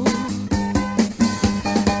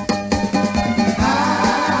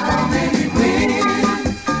 How many winds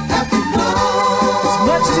have to blow? It's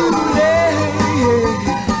much too late.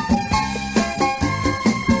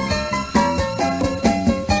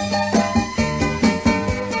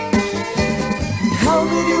 How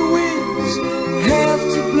many winds have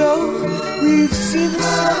to blow? We've seen the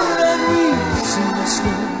summer and we've seen the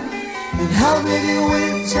snow. And how many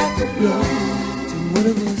winds have to blow till one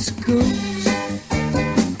of us goes?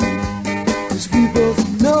 'Cause we both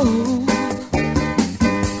know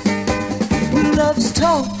when love's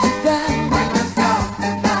talked about,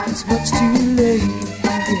 it's much too late.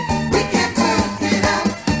 We can't talk it out.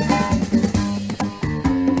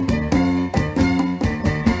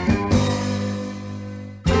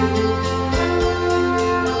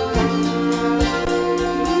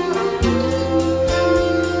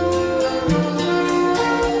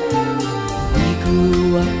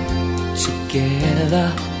 Together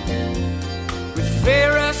with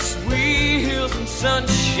Ferris wheels and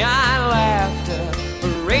sunshine, laughter, a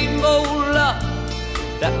rainbow love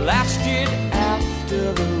that lasted after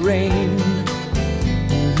the rain.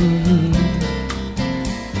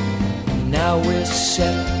 Now we're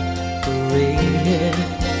separated,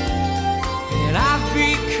 and I've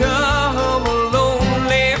become a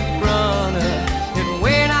lonely runner. And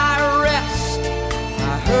when I rest,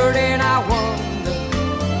 I hurt and I wonder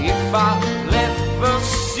if I'll ever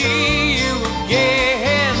see you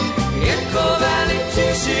again. Echo Valley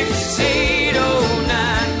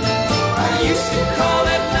 26809. I used to call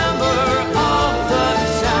that number all the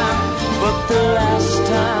time, but the last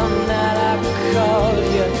time that I called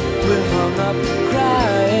you, we hung up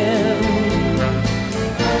crying.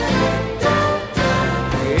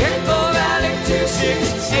 Echo Valley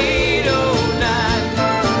 26809.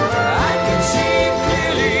 I can see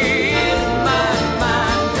clearly in my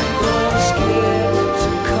mind, but I'm scared to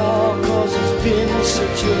call 'cause it's been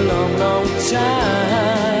such a long, long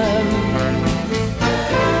time.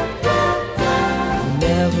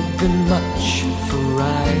 Never been much for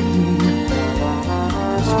writing.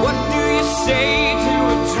 'Cause what do you say to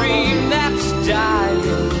a dream that's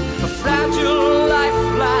dying? A fragile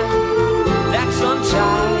lifeline that's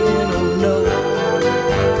untying. Oh no,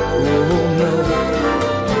 oh no.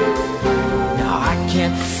 Now I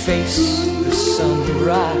can't face the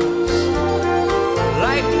sunrise,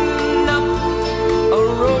 lighten up a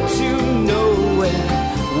road to nowhere.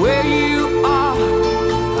 Where you are,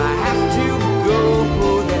 I have to go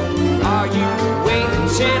there. Are you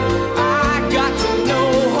waiting? I got to know.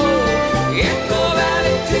 Echo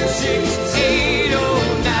Valley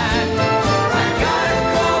 26809. I gotta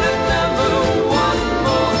call that number one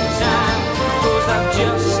more time, 'cause I've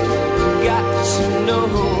just got to know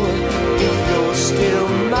if you're still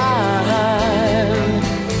mine.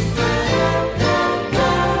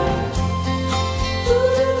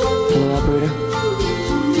 Hello, operator.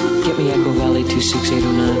 Get me Echo Valley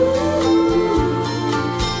 26809.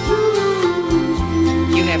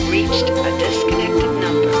 You have reached a disconnected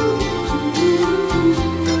number.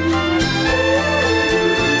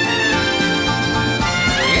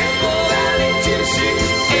 Echo Valley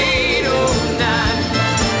 26809.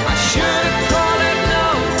 I should have called that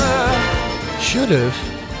number. Should've?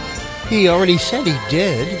 He already said he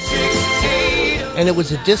did. And it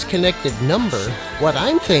was a disconnected number. What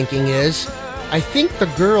I'm thinking is, I think the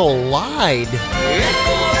girl lied.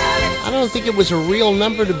 I don't think it was a real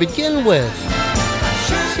number to begin with.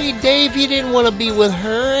 See, Dave, he didn't want to be with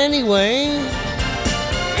her anyway.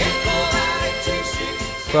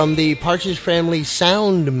 from the Partridge Family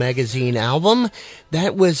Sound magazine album.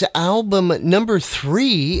 That was album number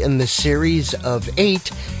 3 in the series of 8.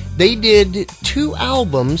 They did 2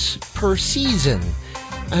 albums per season,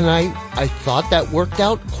 and I thought that worked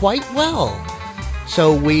out quite well.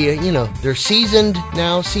 So they're seasoned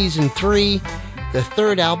now, season 3. The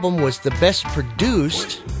 3rd album was the best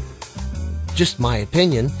produced, just my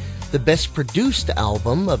opinion, the best produced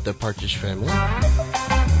album of the Partridge Family.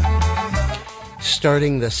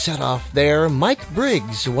 Starting the set off there, Mike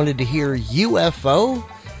Briggs wanted to hear UFO.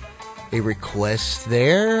 A request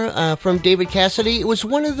there from David Cassidy. It was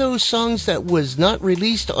one of those songs that was not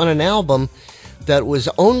released on an album, that was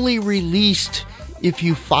only released if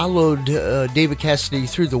you followed David Cassidy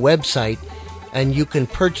through the website, and you can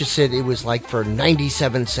purchase it. It was like for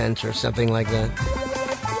 97 cents or something like that.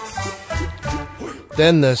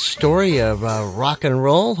 Then the story of rock and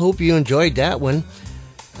roll. Hope you enjoyed that one.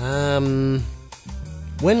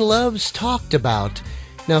 When Love's Talked About.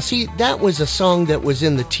 Now, see, that was a song that was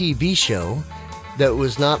in the TV show that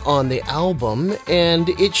was not on the album, and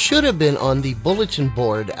it should have been on the Bulletin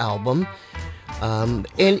Board album. And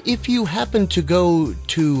if you happen to go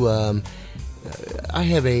to, I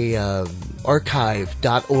have a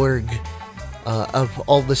archive.org of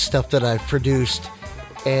all the stuff that I've produced,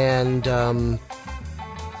 and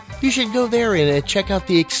you should go there and check out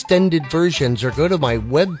the extended versions, or go to my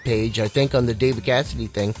webpage, I think, on the David Cassidy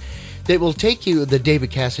thing. That will take you, the David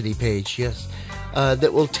Cassidy page, yes.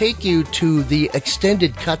 That will take you to the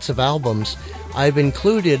extended cuts of albums. I've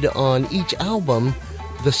included on each album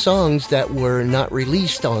the songs that were not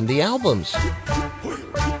released on the albums.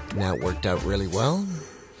 Now it worked out really well.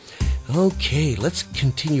 Okay, let's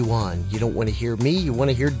continue on. You don't want to hear me, you want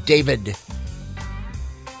to hear David.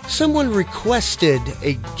 Someone requested,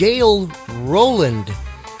 a Gail Rowland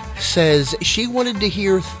says she wanted to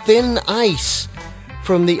hear Thin Ice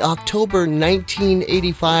from the October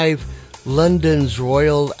 1985 London's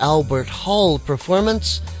Royal Albert Hall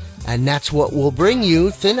performance, and that's what will bring you,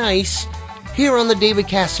 Thin Ice, here on the David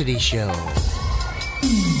Cassidy Show.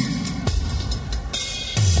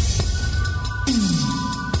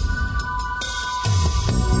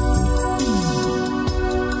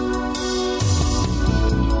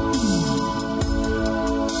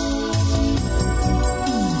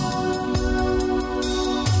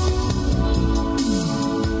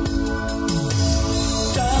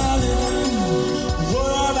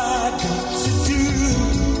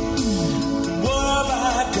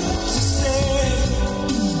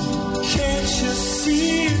 Can't you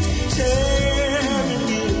see it tearing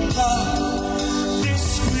me apart? This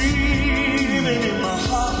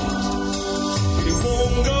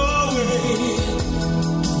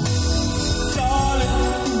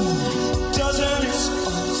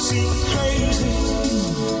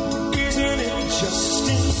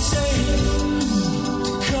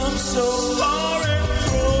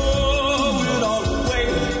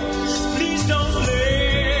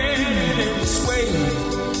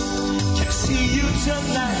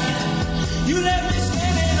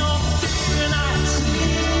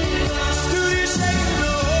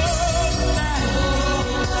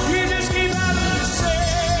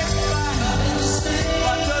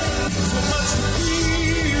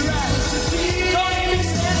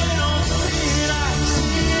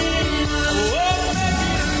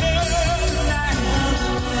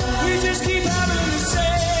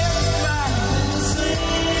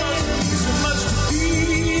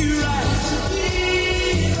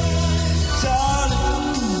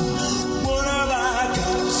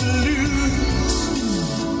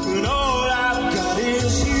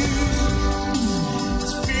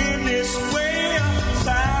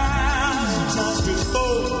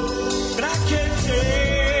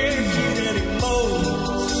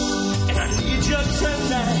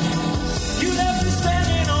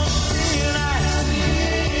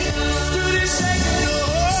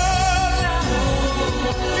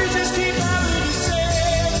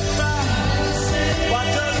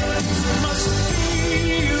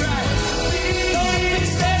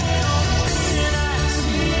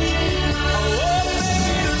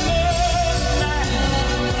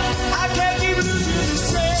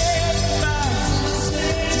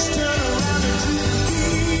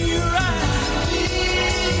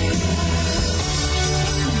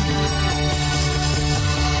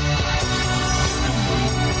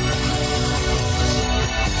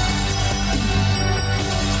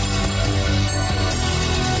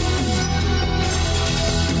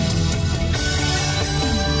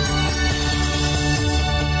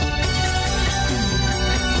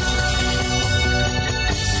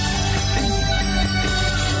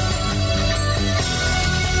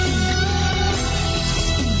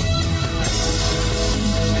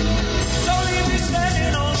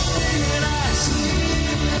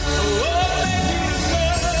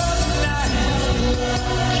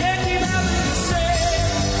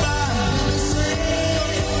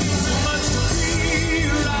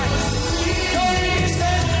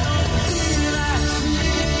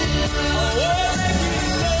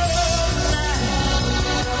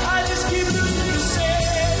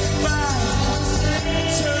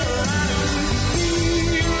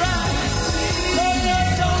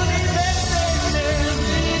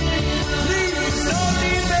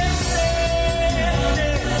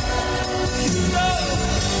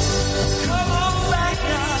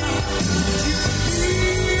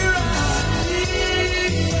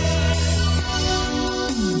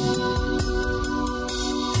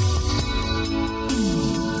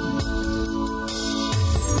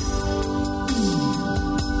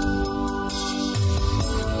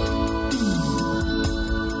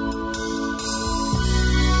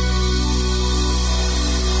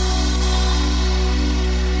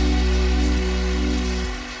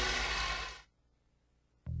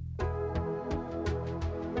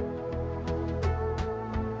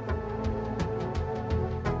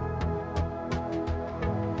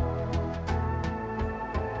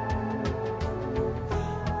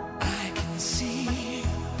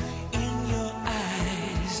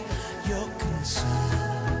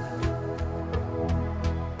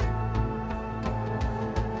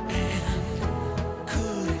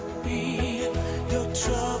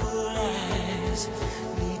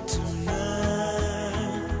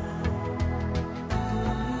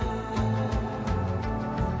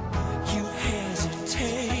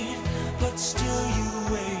still you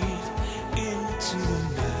wait into the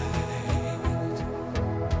night.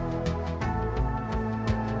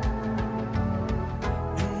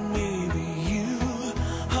 And maybe you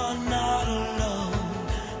are not alone,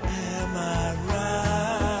 am I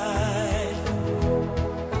right?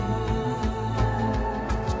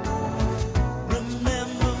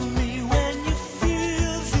 Remember me when you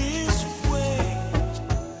feel this way.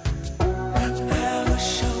 Have a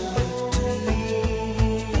shoulder to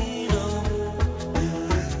lean on.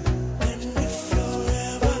 And if you're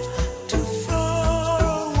ever too far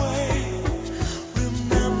away,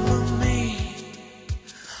 remember me.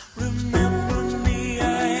 Remember me, I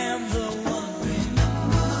am the one.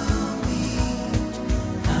 Remember me,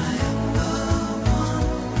 I am the one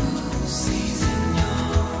who sees in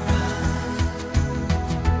your eyes.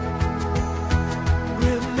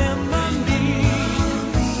 Remember me,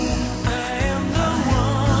 I am the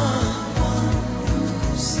one who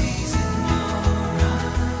sees in your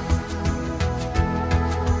eyes.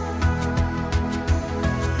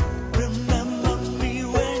 Remember me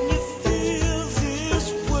when you feel this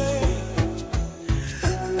way.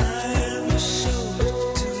 I am a shoulder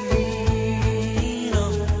to lean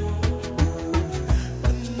on.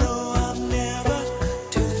 And though I'm never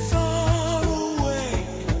too far away,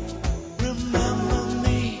 remember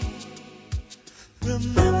me.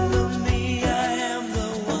 Remember me, I am the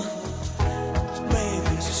one.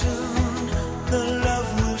 Maybe soon the love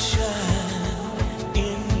will shine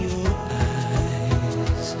in your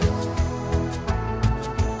eyes.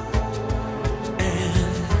 And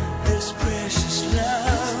this precious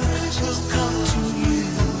love will come to you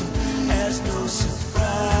as no surprise.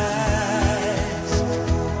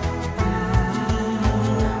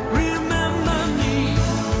 Remember me,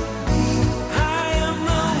 I am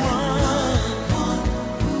the one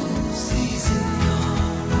who sees in your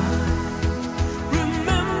eyes.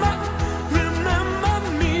 Remember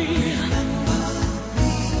me,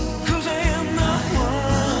 'cause I am the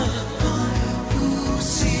one who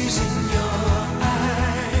sees in your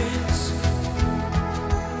eyes.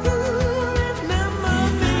 Remember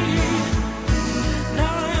me,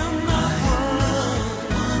 now I am the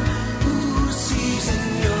one who sees in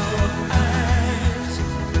your eyes.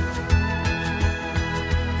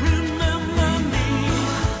 Remember me,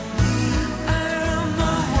 I am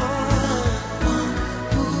the one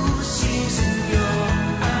who sees in your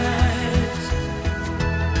eyes.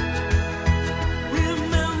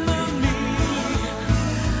 Remember me,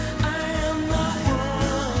 I am the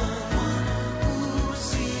one who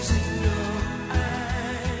sees in your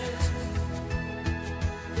eyes.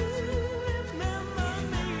 Remember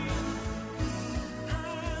me, I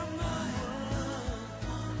am the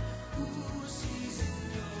one who sees in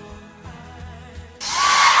your eyes.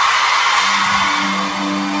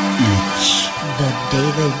 It's The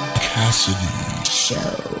David Cassidy.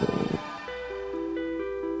 Show.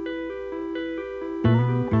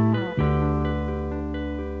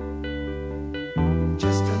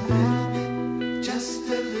 Just a little bit, just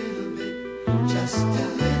a little bit, just a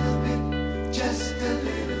little bit, just a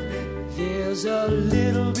little bit. There's a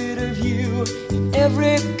little bit of you in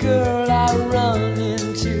every girl I run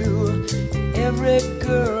into, every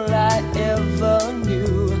girl I ever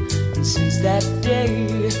knew. And since that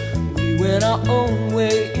day, we went our own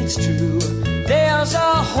way, it's true. There's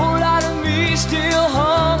a whole lot of me still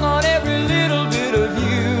hung on every little bit of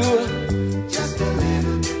you. Just a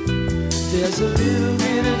little bit. There's a little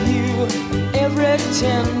bit of you in every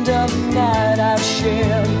tender night I've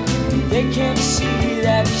shared. They can't see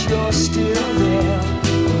that you're still there.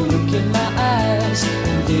 Look in my eyes,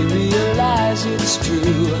 and they realize it's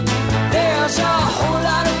true. There's a whole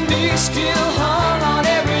lot of me still hung on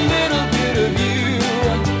every little bit of you.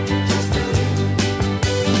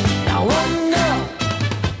 Now wonder,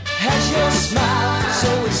 has your smile, so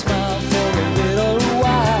we smile for a little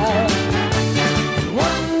while.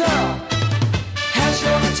 Wonder, has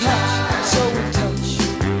your touch, so we touch,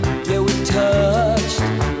 yeah we touched,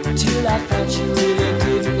 till I found you really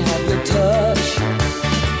didn't have your touch.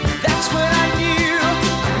 That's when I knew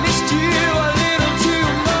I missed you a little too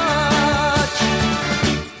much.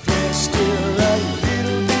 There's still a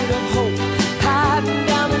little bit of hope hiding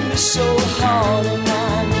down in this so hard of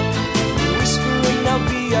mine, whispering there'll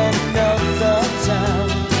be another time.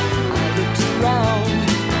 I looked around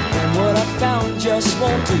and what I found just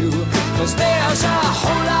won't do, 'cause there's a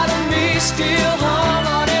whole lot of me still hung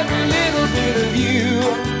on every little bit of you.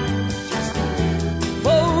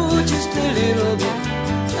 Oh, just a little bit.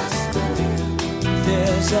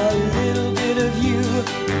 There's a little bit of you,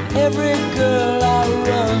 every girl I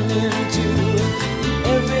run into,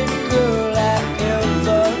 every girl I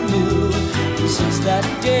ever knew. There's since that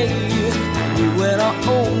day we went our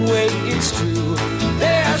own way, it's true.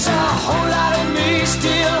 There's a whole lot of me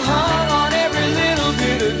still hung on every little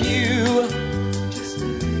bit of you. Just a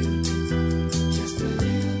little, just a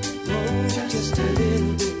little, oh, just a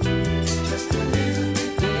little bit, just a little bit,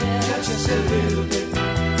 yeah, just a little bit,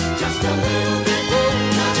 just a little bit, oh,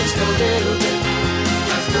 just a little bit,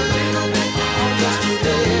 just a little bit, oh, just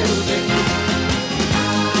a little bit.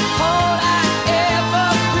 All I ever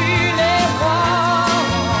really want,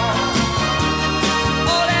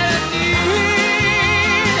 all that I needed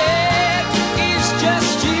is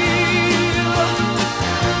just you.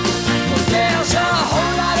 There's a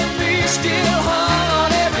whole lot of me still hung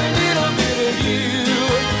on every little bit of you.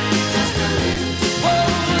 Just a little bit, oh,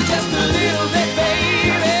 just a little bit,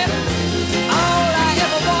 baby. All I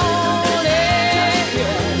ever wanted,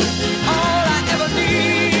 all I ever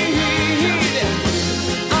needed,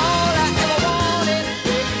 all I ever wanted,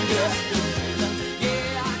 baby. Yeah.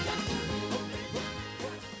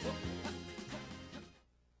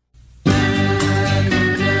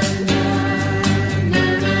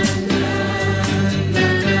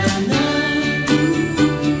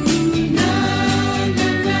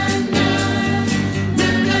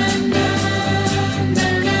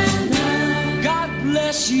 God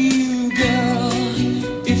bless you, girl,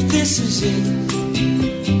 if this is it.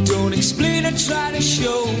 Don't explain or try to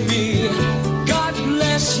show me. God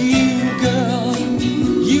bless you, girl,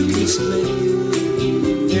 you can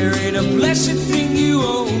explain. There ain't a blessed thing you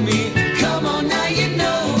owe me. Come on now, you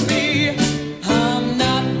know me. I'm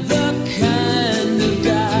not the kind of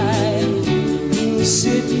guy who'll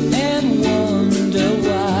sit and wonder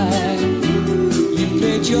why. You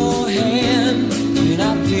played your hand and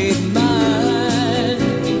I played mine,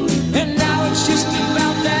 and now it's just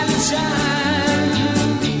about that time.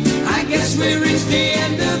 I guess we reached the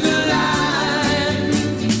end of the line.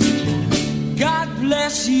 God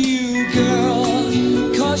bless you, girl,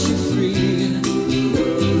 'cause you're free,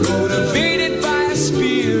 motivated by a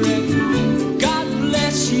spirit. God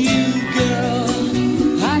bless you, girl,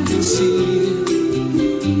 I can see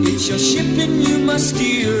it's your ship and you must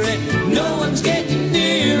steer it. No one's getting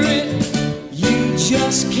near it. You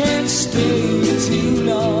just can't stay too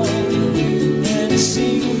long and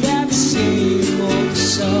sing that same old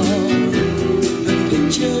song. The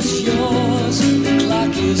picture's yours, the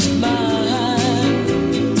clock is mine,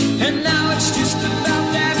 and now it's just about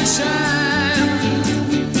that time.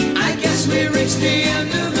 I guess we reached the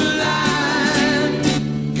end of the line.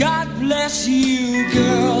 God bless you,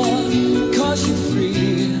 girl, 'cause you're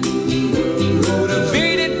free,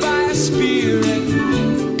 motivated by a spirit.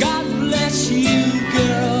 God bless you,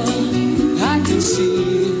 girl, I can see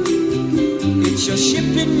it's your ship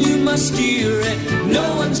and you must steer it.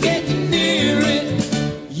 No one's getting near it.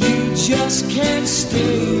 You just can't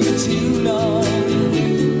stay too long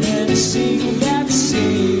and sing that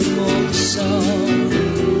same old song.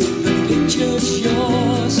 The picture's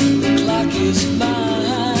yours, the clock is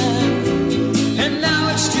mine, and now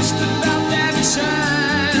it's just about that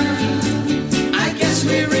time. I guess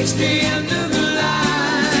we reached the end of the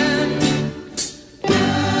line.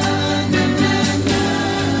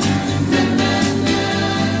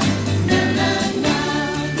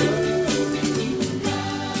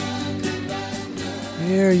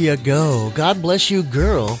 There you go. God bless you,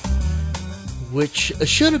 girl, which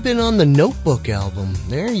should have been on the Notebook album.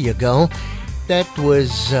 There you go. That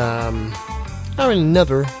was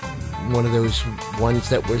another one of those ones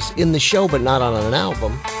that was in the show but not on an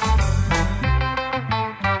album.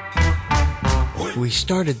 We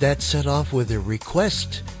started that set off with a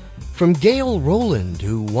request from Gail Rowland,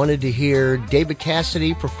 who wanted to hear David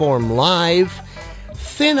Cassidy perform live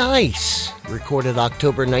Thin Ice, recorded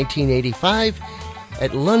October 1985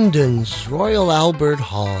 at London's Royal Albert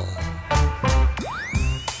Hall.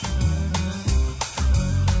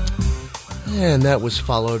 And that was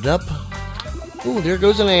followed up. Oh, there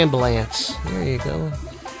goes an ambulance. There you go.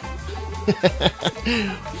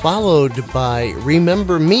 Followed by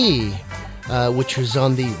Remember Me, which was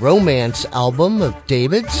on the Romance album of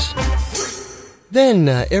David's. Then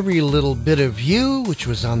Every Little Bit of You, which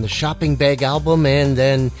was on the Shopping Bag album. And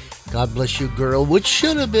then God Bless You, Girl, which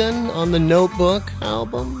should have been on the Notebook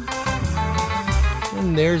album.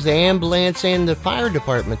 And there's the ambulance and the fire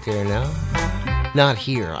department there now. Not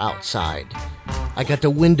here, outside. I got the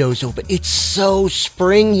windows open. It's so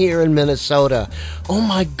spring here in Minnesota. Oh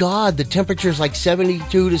my God, the temperature's like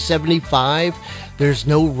 72 to 75. There's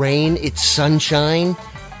no rain. It's sunshine.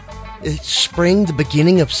 It's spring, the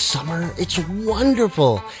beginning of summer. It's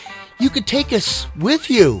wonderful. You could take us with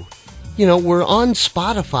you. You know, we're on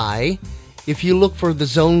Spotify. If you look for The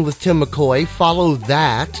Zone with Tim McCoy, follow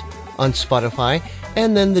that on Spotify,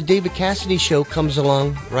 and then the David Cassidy Show comes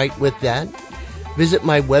along right with that. Visit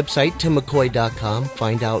my website, timmccoy.com,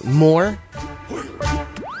 find out more.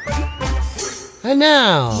 And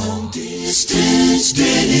now, long distance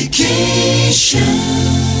dedication.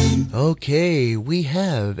 Okay, we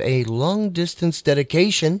have a long distance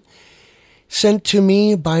dedication sent to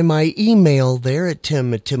me by my email there at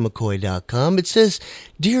tim@timmccoy.com. It says,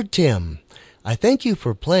 Dear Tim, I thank you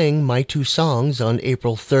for playing my two songs on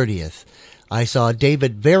April 30th. I saw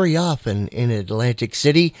David very often in Atlantic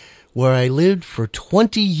City, where I lived for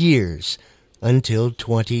 20 years until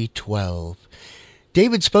 2012.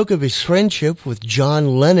 David spoke of his friendship with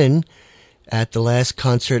John Lennon at the last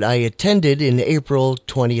concert I attended in April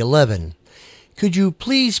 2011. Could you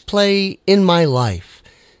please play In My Life,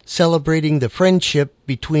 celebrating the friendship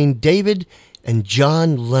between David and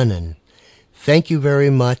John Lennon? Thank you very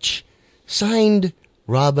much. Signed,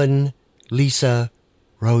 Robin Lisa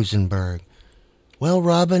Rosenberg. Well,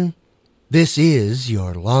 Robin, this is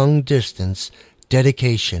your long-distance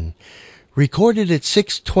dedication. Recorded at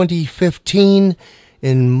 6/20/15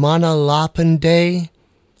 in Manalapan.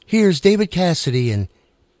 Here's David Cassidy and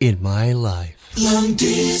In My Life.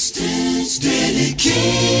 Long-distance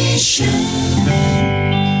dedication.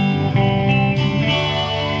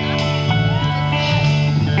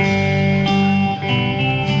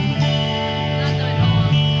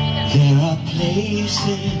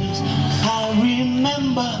 Places I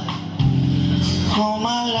remember all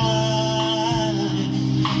my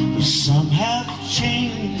life, some have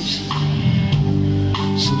changed,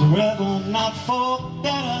 some forever, not for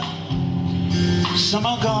better. Some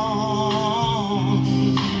are gone,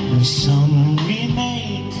 and some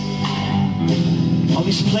remain. All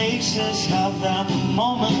these places have their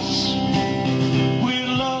moments with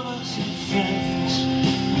lovers and friends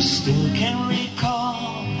we still can recall.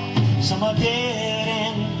 Some are dead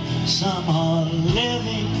and some are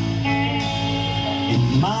living.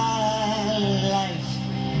 In my life,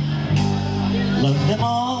 love them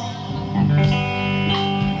all.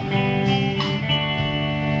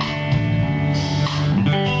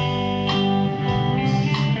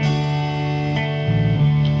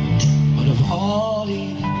 But of all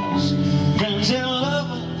these friends and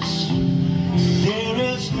lovers, there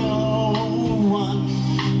is no one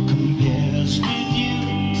compares with you.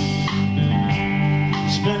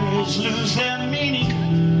 Memories lose their meaning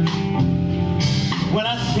when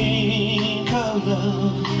I think of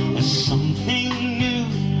love as something new.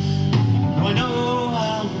 I know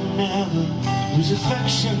I'll never lose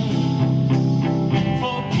affection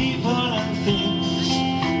for people and things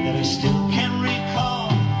that I still can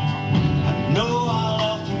recall. I know I'll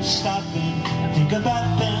often stop and think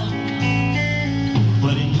about them,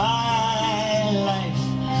 but in my life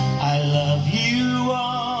I love you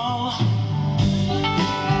all.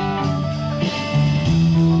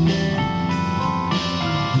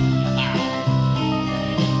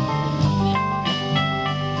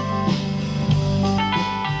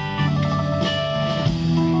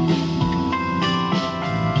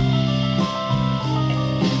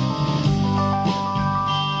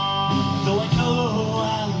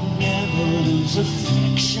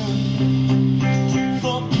 Affection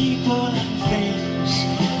for people and things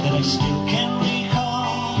that I still can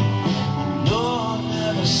recall. No, I'll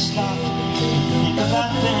never stop to think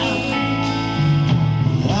about them.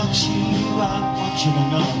 Without you, I want you to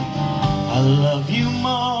know I love you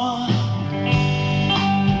more.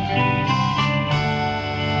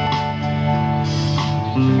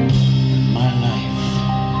 In my life,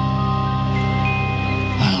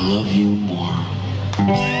 I love you more.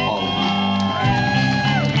 All of you.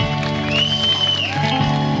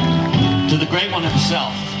 To the great one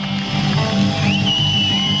himself.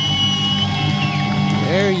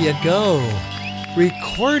 There you go.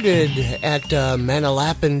 Recorded at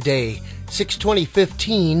Manalapan Day,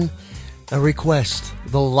 6/20/15. A request,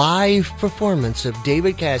 the live performance of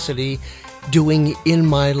David Cassidy doing In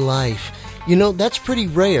My Life. You know, that's pretty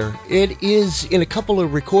rare. It is in a couple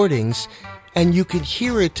of recordings, and you can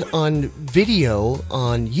hear it on video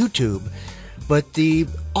on YouTube. But the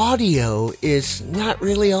audio is not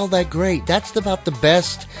really all that great. That's about the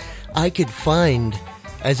best I could find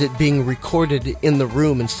as it being recorded in the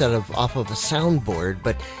room instead of off of a soundboard.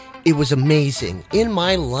 But it was amazing. In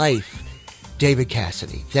My Life, David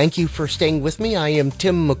Cassidy. Thank you for staying with me. I am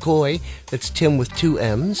Tim McCoy. That's Tim with two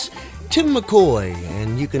M's. Tim McCoy.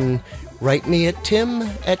 And you can write me at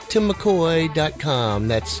tim@timmccoy.com.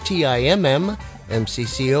 That's TIMMMCCOY.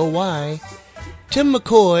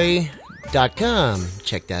 TimMcCoy.com.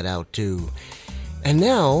 Check that out too. And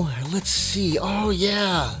now, let's see. Oh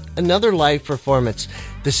yeah, another live performance.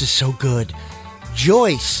 This is so good.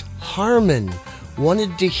 Joyce Harmon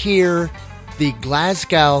wanted to hear the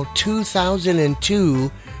Glasgow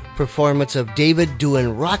 2002 performance of David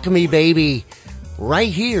doing Rock Me Baby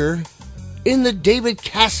right here in the David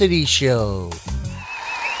Cassidy Show.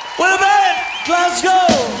 What about Glasgow?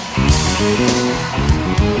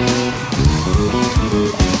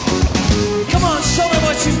 Come on, show me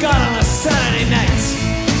what you've got on a Saturday night.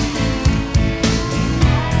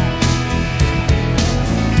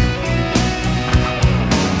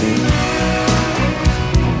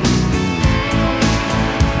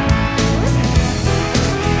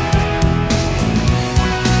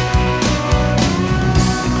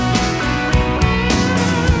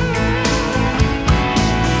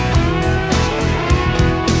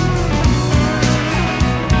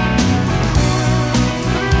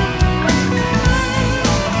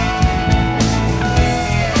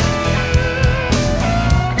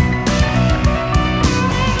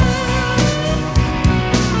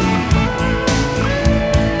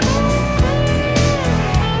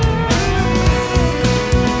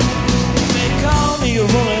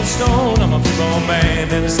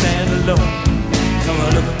 And stand alone. Come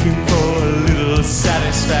on, looking for a little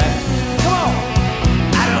satisfaction. Come on,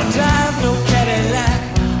 I don't drive no Cadillac.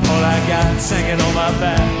 All I got hanging on my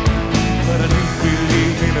back, but I do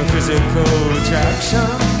believe in a physical attraction.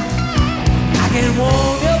 I can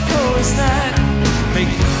warm your coldest night,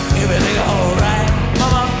 make everything alright.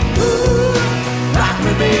 Mama, ooh, rock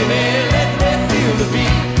me baby, let me feel the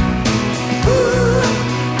beat. Ooh,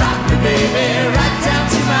 rock me baby, right down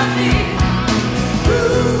to my feet.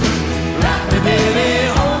 Ooh, rock me baby,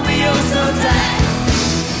 hold me oh so tight.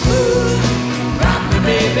 Ooh, rock me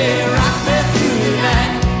baby, rock me through the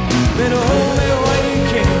night. Better hold me while you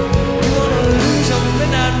can. You're gonna lose your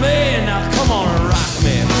midnight man. Now come on, rock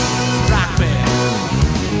me, rock me.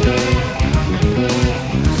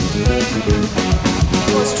 I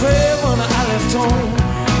was 12 when I left home.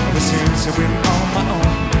 Ever since I've been on my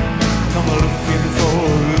own. Come looking for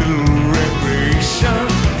a little recreation.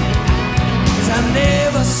 I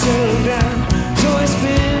never settled down, so it's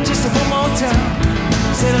been just one more time.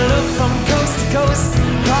 Said I look from coast to coast,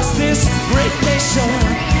 across this great nation.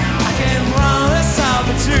 I can promise I'll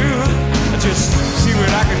be true, just see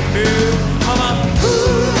what I can do. Mama,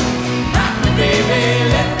 ooh, rock me baby,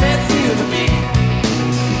 let me feel the beat.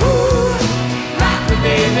 Ooh, rock me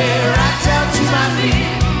baby, right down to my feet.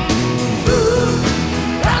 Ooh,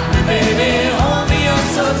 rock me baby, hold me oh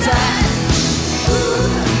so tight.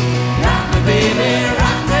 Ooh, baby,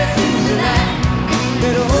 rock me through the night.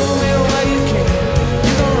 Better hold me while you can.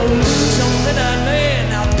 You're gonna lose your midnight man.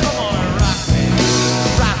 Now come on and rock me,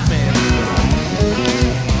 rock me.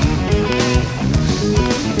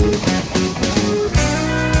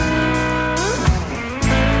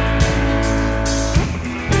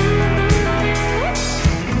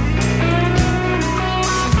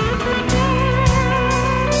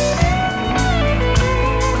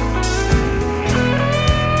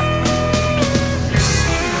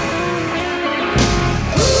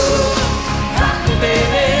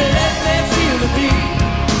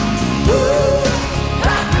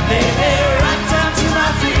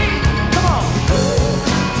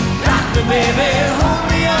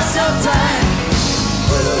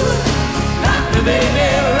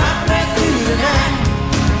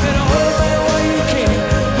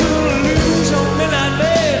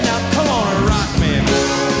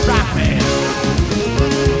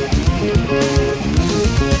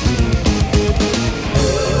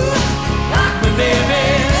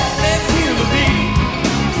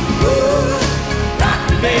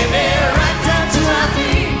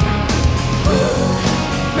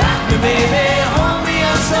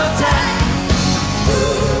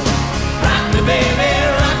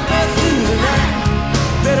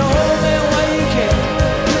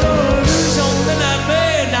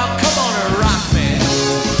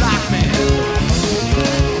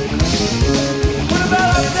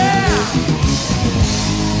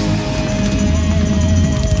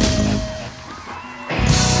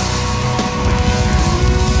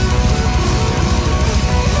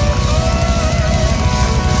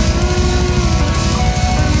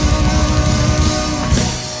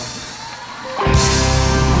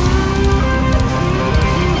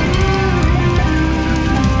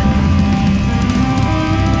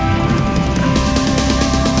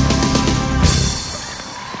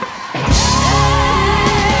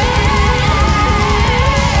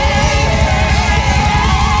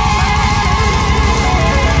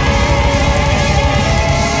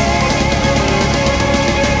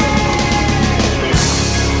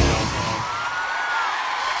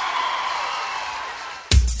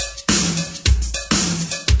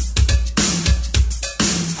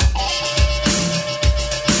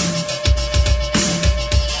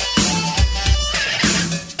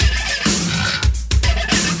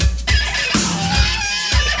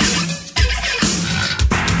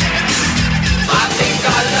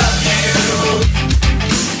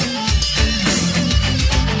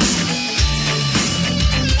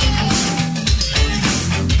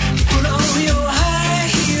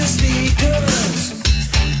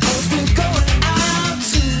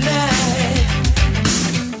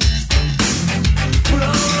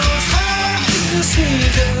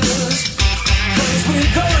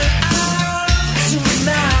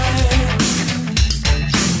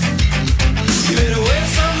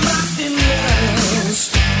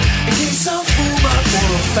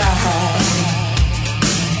 fight.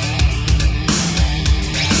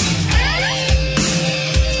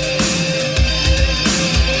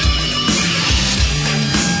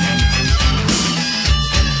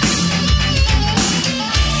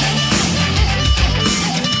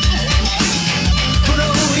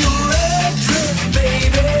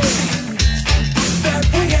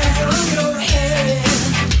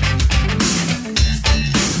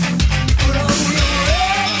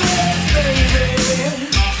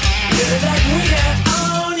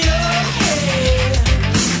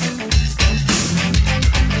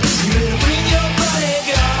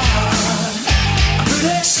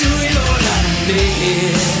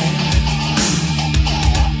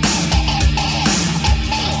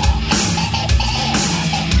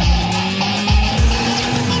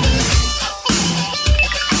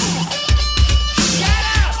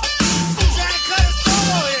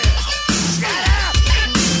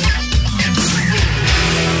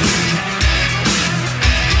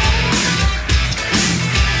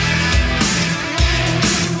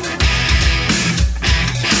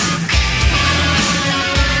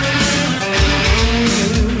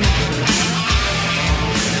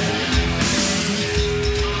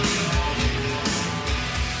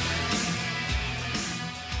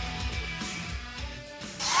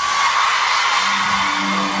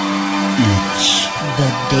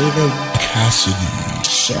 David Cassidy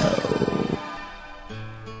Show.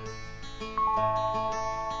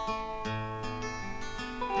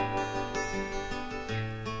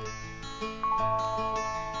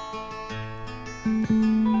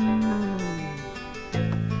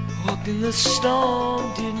 Walked in the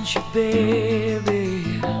storm, didn't you,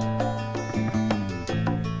 baby?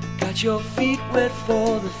 Got your feet wet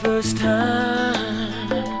for the first time.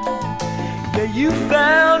 Yeah, you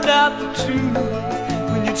found out the truth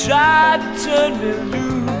when you tried to turn me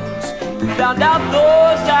loose. You found out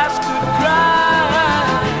those eyes could cry.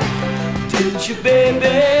 Didn't you,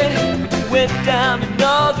 baby? You went down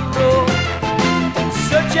another road,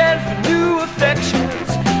 searching for new affections.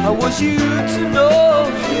 How was you to know?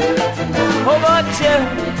 Oh, but tell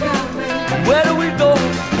me, where do we go?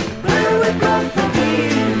 Where do we go from here?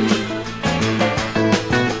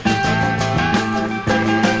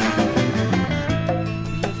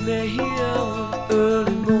 You left me here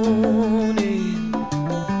early morning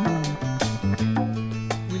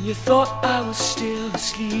when you thought I was still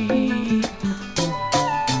asleep.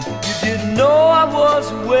 You didn't know I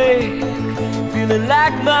was awake, feeling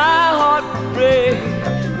like my heart would break.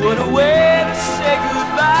 What a way to say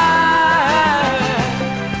goodbye.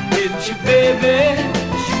 Didn't you, baby?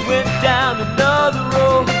 She went down another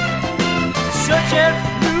road, searching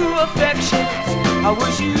for new affections. I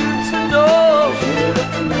wish you to know.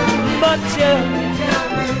 But tell me,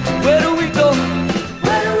 where do we go?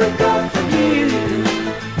 Where do we go from here?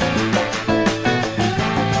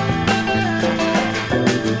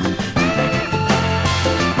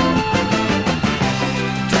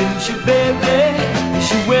 Didn't you, baby?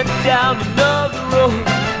 She went down another road,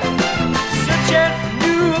 searching for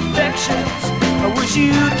new affections. I wish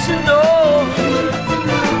you to know.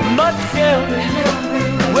 But tell me,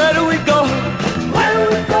 where do we go? Where do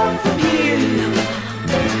we go from here?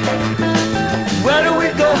 Where do we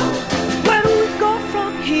go? Where do we go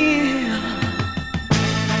from here?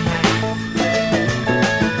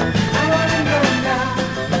 I wanna know now.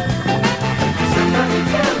 Somebody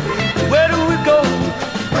tell me. Where do we go?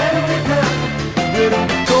 Where do we go? Where do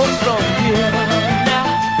we go from here? Now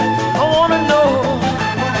I wanna know.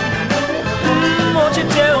 Won't you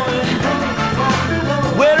tell me?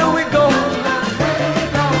 Where do we go?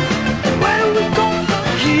 Where do we go from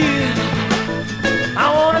here? I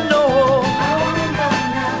wanna know.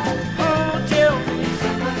 Oh, tell me.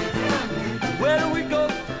 Where do we go?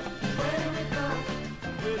 Where do we go?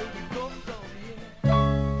 Where do we go from here?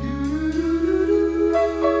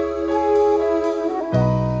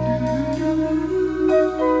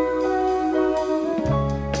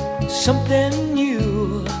 Something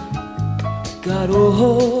new got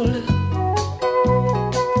hold.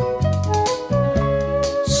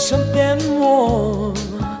 Something warm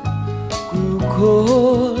grew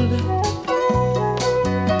cold.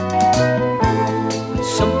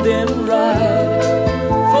 Something right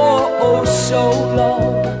for oh so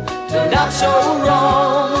long turned out so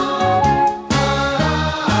wrong.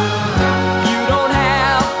 You don't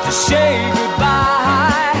have to say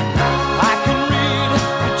goodbye. I can read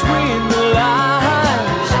between the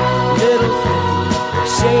lines. Little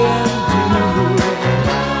things say and do.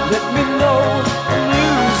 Let me know I'm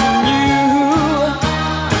losing you.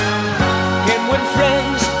 And when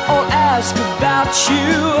friends all ask about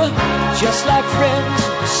you, just like friends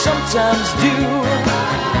sometimes do,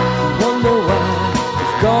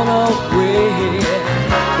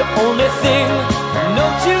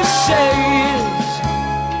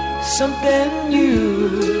 something new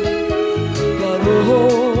got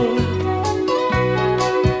old,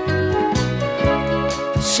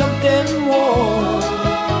 something warm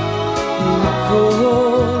and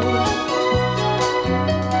cold,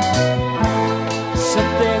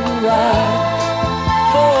 something right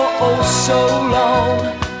for oh so long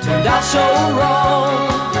turned out so wrong.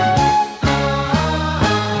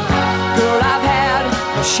 Girl, I've had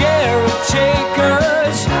a share of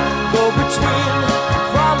takers, go between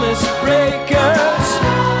promise breakers,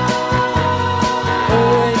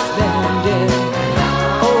 always landed,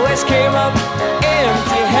 always came up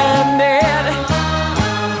empty-handed.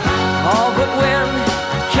 All but when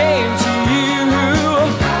it came to you,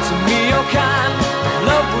 to me your kind of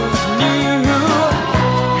love was new.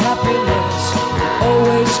 Happiness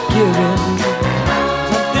always giving,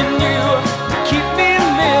 something new to keep me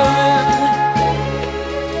living.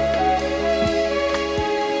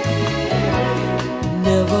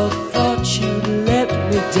 Never thought you'd let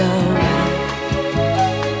me down,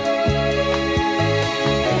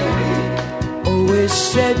 always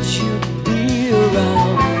said you'd be around.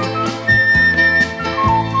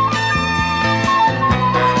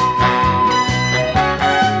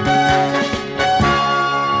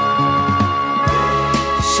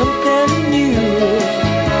 Something new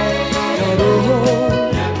got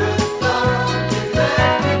old,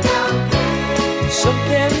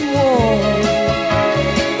 something warm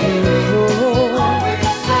and cold,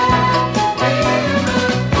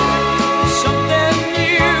 something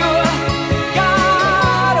new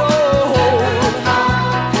got old,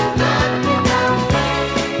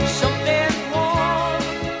 something warm.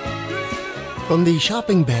 From the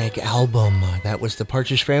Shopping Bag album, that was the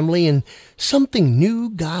Partridge Family and Something New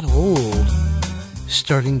Got Old.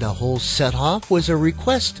 Starting the whole set off was a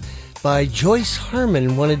request by Joyce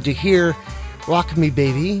Harmon, wanted to hear Rock Me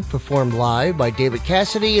Baby performed live by David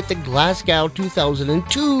Cassidy at the Glasgow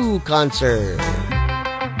 2002 concert.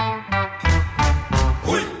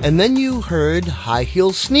 And then you heard High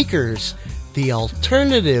Heel Sneakers, the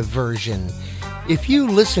alternative version. If you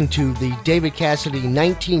listen to the David Cassidy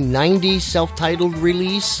 1990 self-titled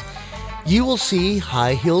release, you will see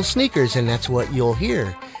High Heel Sneakers, and that's what you'll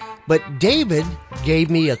hear. But David gave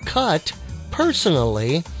me a cut,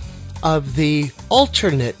 personally, of the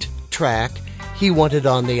alternate track he wanted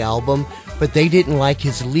on the album, but they didn't like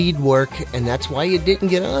his lead work, and that's why it didn't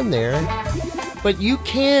get on there. But you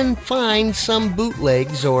can find some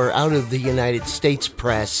bootlegs or out of the United States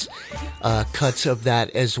press cuts of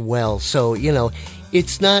that as well. So, you know,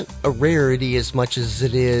 it's not a rarity as much as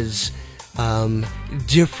it is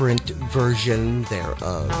different version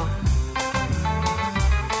thereof.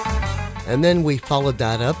 And then we followed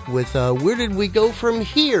that up with Where Did We Go From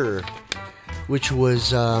Here? Which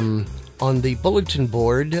was on the Bulletin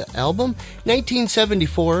Board album,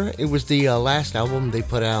 1974. It was the last album they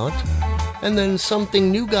put out. And then Something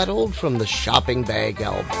New Got Old from the Shopping Bag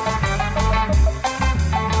album.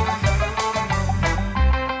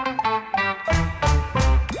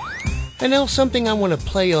 And now something I want to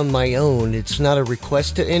play on my own. It's not a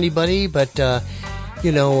request to anybody, but, a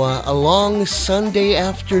long Sunday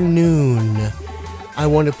afternoon. I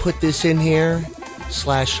want to put this in here,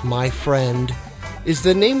 / My Friend, is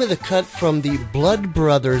the name of the cut from the Blood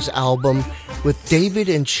Brothers album with David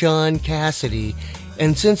and Sean Cassidy.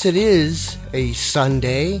 And since it is a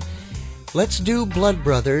Sunday, let's do Blood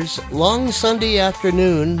Brothers, Long Sunday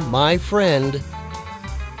Afternoon, My Friend,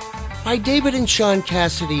 by David and Sean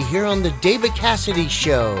Cassidy here on the David Cassidy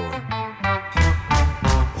Show.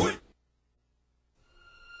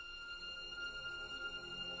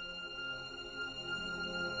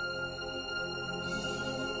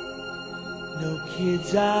 No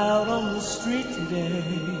kids out on the street today.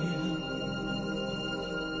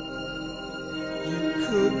 You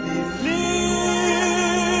could be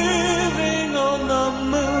living on the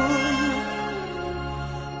moon.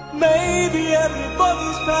 Maybe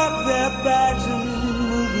everybody's packed their bags and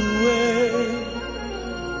moved away.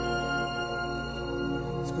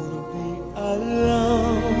 It's gonna be a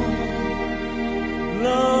long,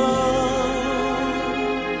 long,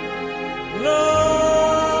 long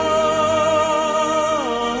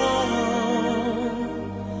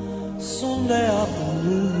Sunday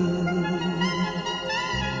afternoon.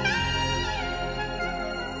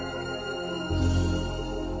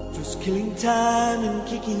 Just killing time and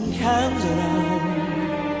kicking cans around.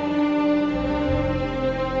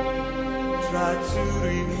 Try to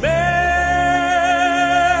remember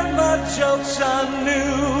jokes I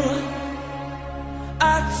knew. I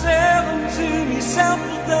tell them to myself,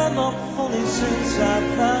 but they're not funny since I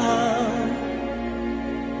found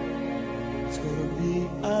it's gonna be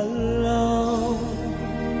a long,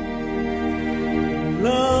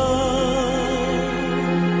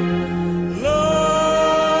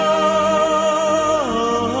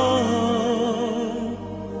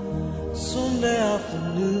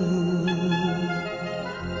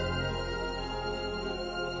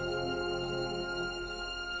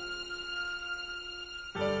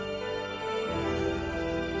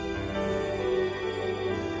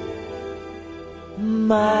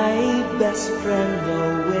 My best friend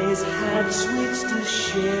always had sweets to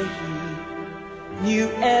share. He knew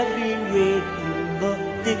every way in the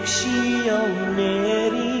dictionary.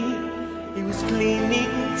 He was clean, neat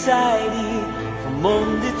and tidy from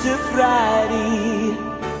Monday to Friday.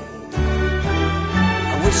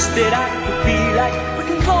 I wish that I could be like we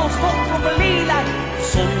can close folk properly, like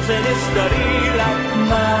sons in history, like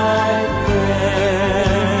my friend,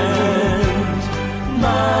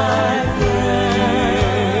 my friend,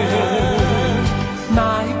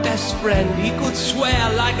 My best friend, he could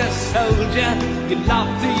swear like a soldier. You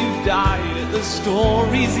loved till you died at the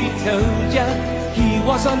stories he told you. He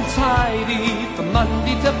was untidy from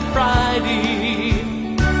Monday to Friday.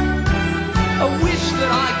 I wish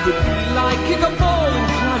that I could be like, kick a ball and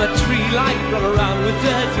climb a tree like, run around with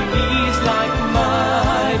dirty knees like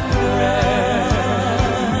my friend,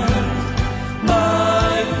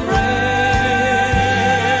 my friend.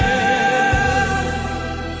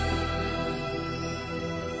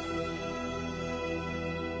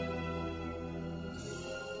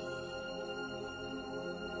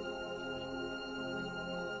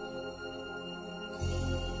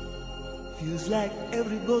 Feels like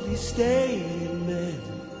everybody's staying in bed.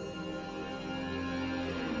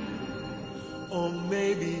 Or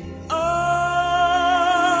maybe I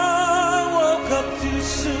woke up too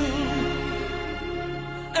soon.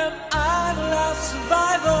 Am I the last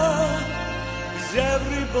survivor? Is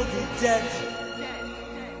everybody dead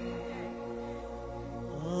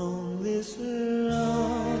on this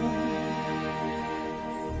long,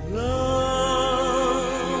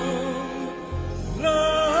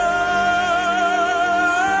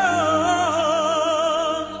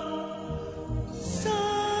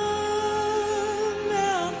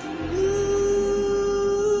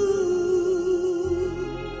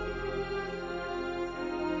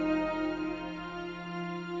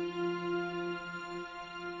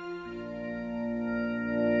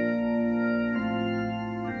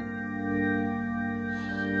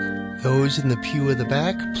 Those in the pew at the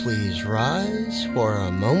back, please rise for a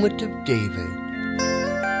moment of David.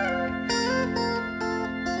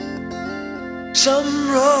 Some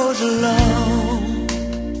roads are long,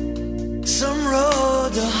 some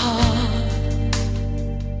roads are hard,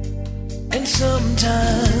 and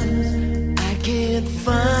sometimes I can't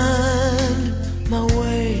find my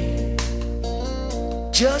way.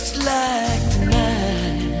 Just like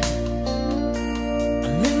tonight,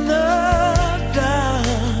 I'm in the dark.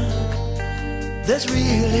 There's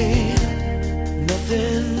really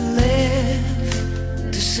nothing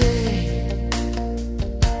left to say.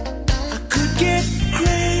 I could get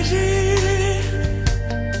crazy,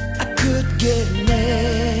 I could get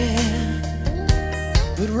mad,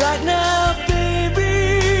 but right now,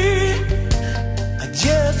 baby, I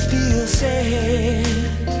just feel sad.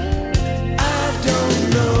 I don't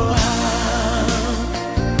know how,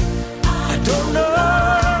 I don't know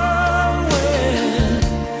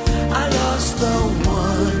when I lost the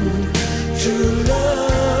one true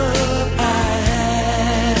love I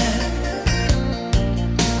had.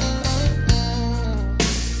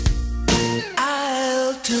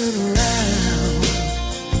 I'll turn around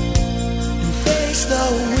and face the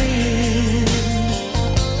wind.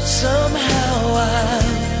 Somehow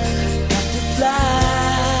I've got to fly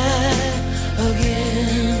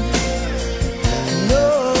again. No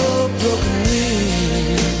broken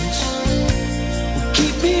wings will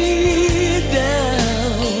keep me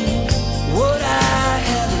down. What I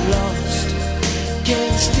have lost can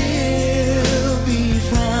still be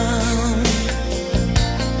found.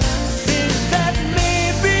 I think that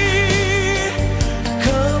maybe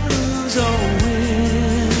come lose or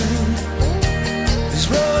win, this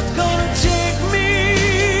road's gonna take me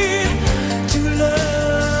to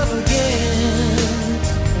love again.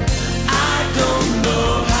 I don't know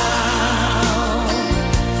how,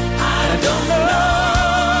 I don't know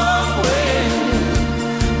when,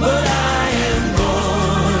 but I am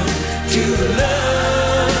born to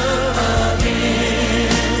love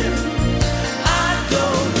again. I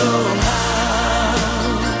don't know how,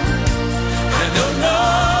 I don't know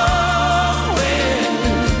when,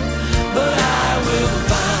 but I will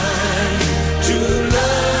find true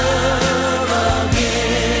love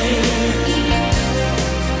again.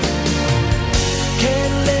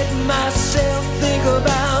 Can't let myself think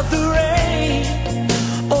about the rain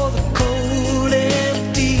or the cold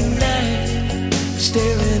empty night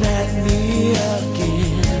staring at me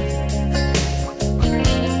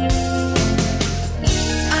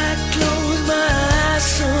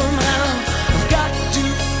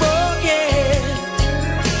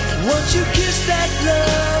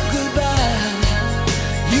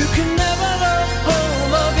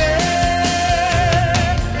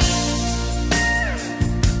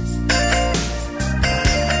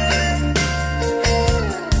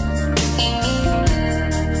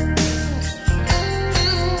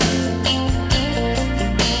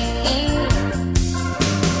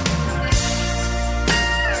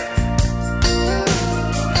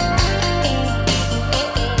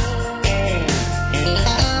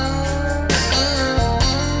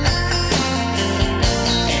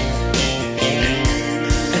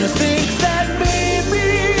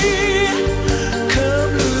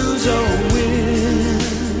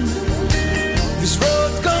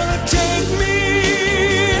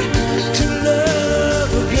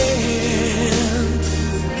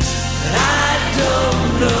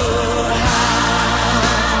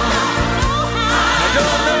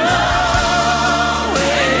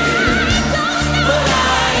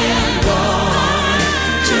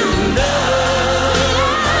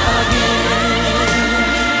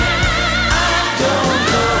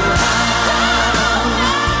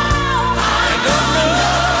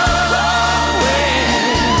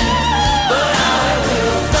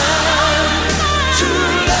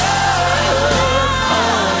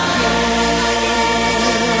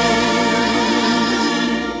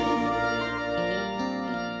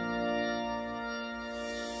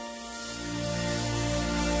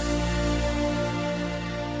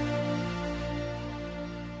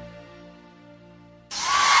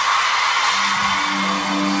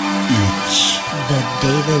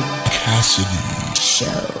David Cassidy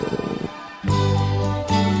Show.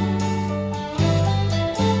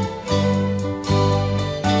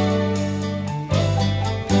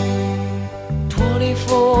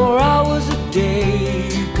 24 hours a day,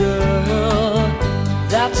 girl.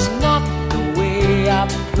 That's not the way I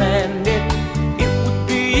planned it. It would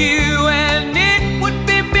be you and it would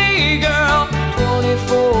be me, girl.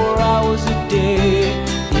 24 hours a day,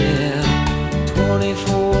 yeah.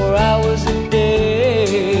 24 hours a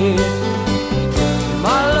day.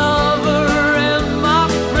 My lover and my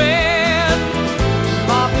friend,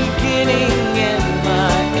 my beginning and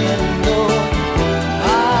my end. Oh,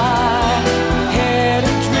 I had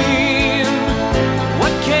a dream.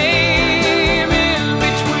 What came in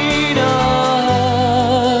between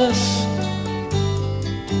us?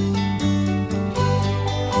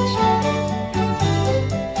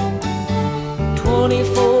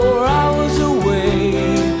 24 hours away,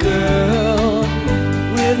 girl.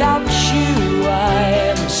 Without you, I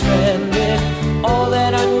am stranded. All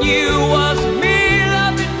that I knew was me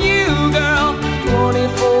loving you, girl.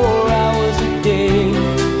 24 hours a day,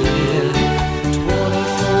 yeah. 24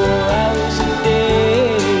 hours a day.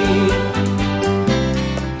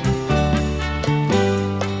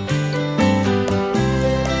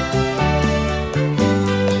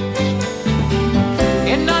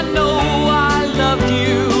 And I know I loved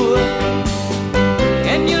you,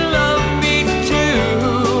 and you love me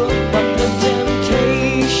too. But the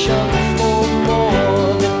temptation for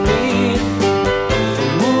more than me, for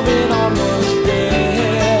moving on was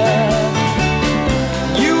there.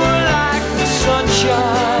 You were like the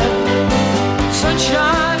sunshine.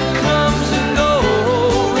 Sunshine comes and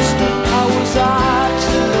goes. How was I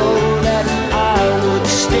to know that I would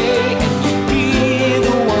stay and you'd be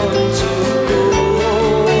the one to go?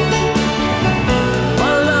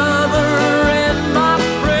 My lover and my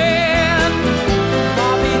friend,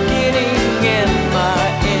 my beginning and my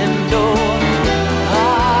end. Oh, I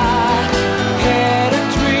had a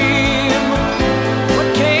dream. What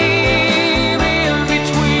came in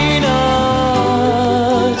between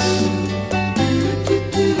us?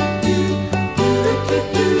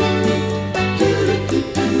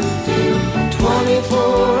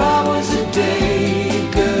 24 hours a day,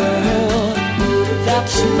 girl.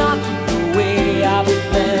 That's not the way I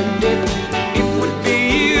planned it. It would be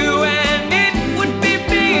you and it would be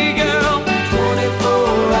me, girl.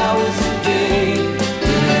 24 hours a day,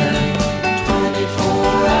 yeah.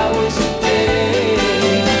 24 hours a day.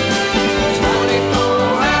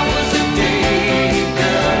 24 hours a day,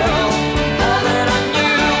 girl. All that I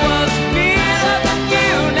knew was me loving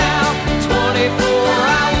you now. 24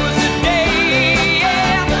 hours a day,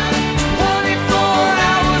 yeah. 24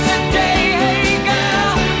 hours a day, hey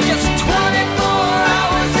girl. Just 24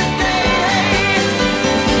 hours a day.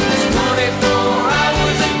 Just 24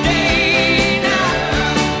 hours a day now.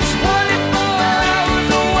 24 hours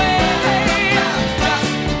away. Just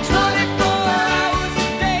 24 hours a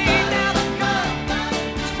day now, girl.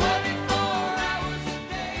 24 hours a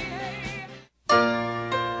day.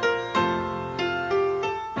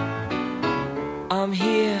 I'm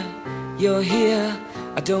here, you're here.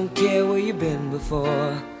 I don't care where you've been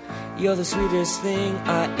before. You're the sweetest thing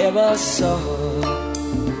I ever saw.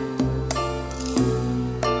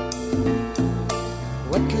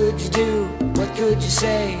 What could you do? What could you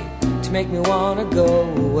say to make me wanna go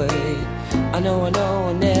away? I know I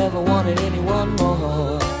never wanted anyone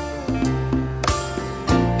more.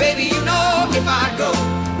 Baby, you know if I go,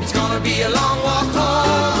 it's gonna be a long walk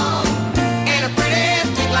home. And a pretty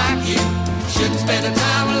thing like you shouldn't spend the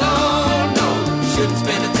time alone. No, shouldn't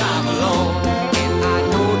spend the time alone. And I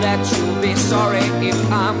know that you'll be sorry if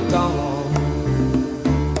I'm gone.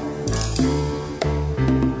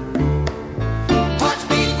 Hearts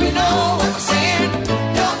beat, we know what we're saying.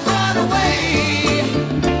 Don't run away.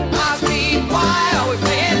 Eyes beat, why are we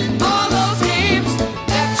playing all those games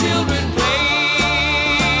that children play?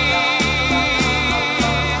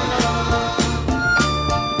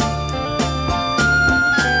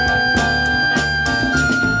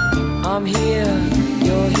 I'm here,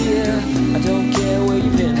 you're here. I don't care where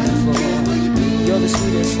you've been before. You're the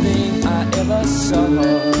sweetest thing I ever saw.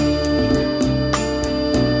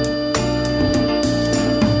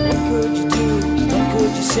 What could you do? What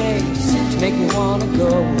could you say to make me wanna go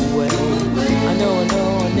away? I know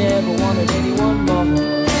I never wanted anyone more.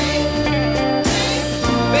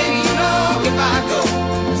 Baby, you know if I go,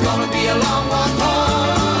 it's gonna be a long walk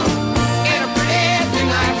home. And a pretty thing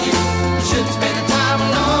like you shouldn't spend the time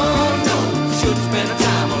alone. No, shouldn't spend the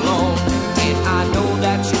time alone. And I know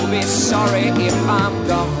that you'll be sorry if I'm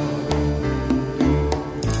gone.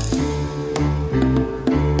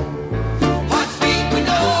 Hearts beat, we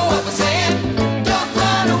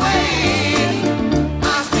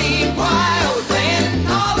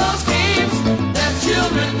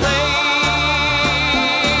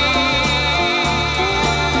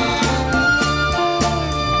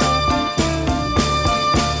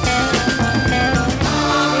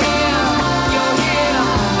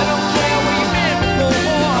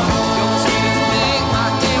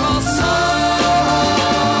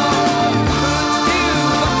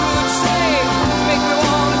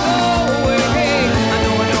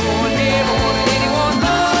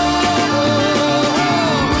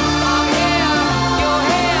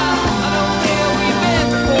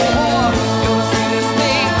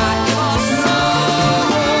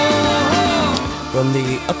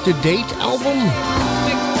up-to-date album.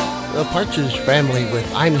 The Partridge Family with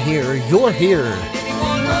I'm Here, You're Here.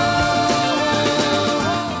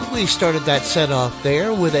 We started that set off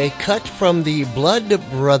there with a cut from the Blood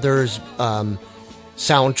Brothers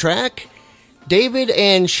soundtrack. David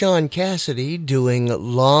and Sean Cassidy doing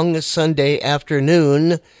Long Sunday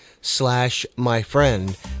Afternoon / My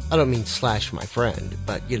Friend. I don't mean / my friend,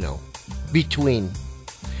 but you know, between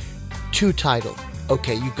two titles.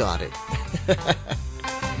 Okay, you got it.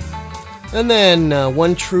 And then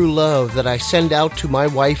One True Love that I send out to my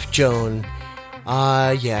wife Joan.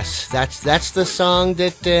 Yes, that's the song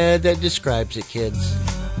that describes it, kids.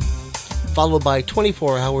 Followed by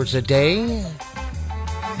 24 Hours a Day.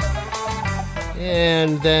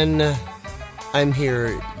 And then I'm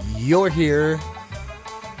Here, You're Here.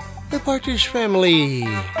 The Partridge Family.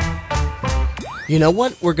 You know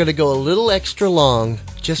what? We're going to go a little extra long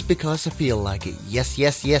just because I feel like it. Yes,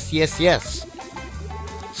 yes, yes, yes, yes.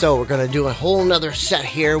 So we're going to do a whole nother set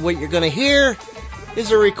here. What you're going to hear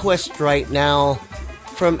is a request right now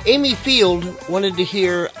from Amy Field. Wanted to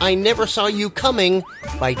hear I Never Saw You Coming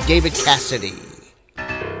by David Cassidy.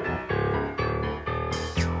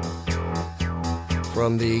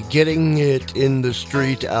 From the Getting It in the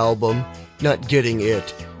Street album. Not getting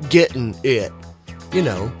it, getting it. You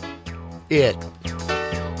know, it.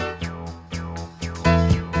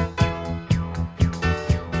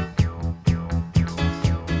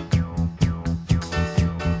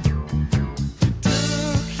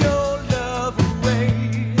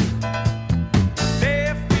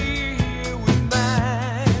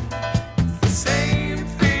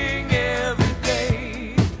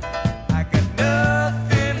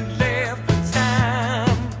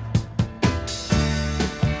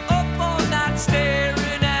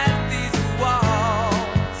 Staring at these walls.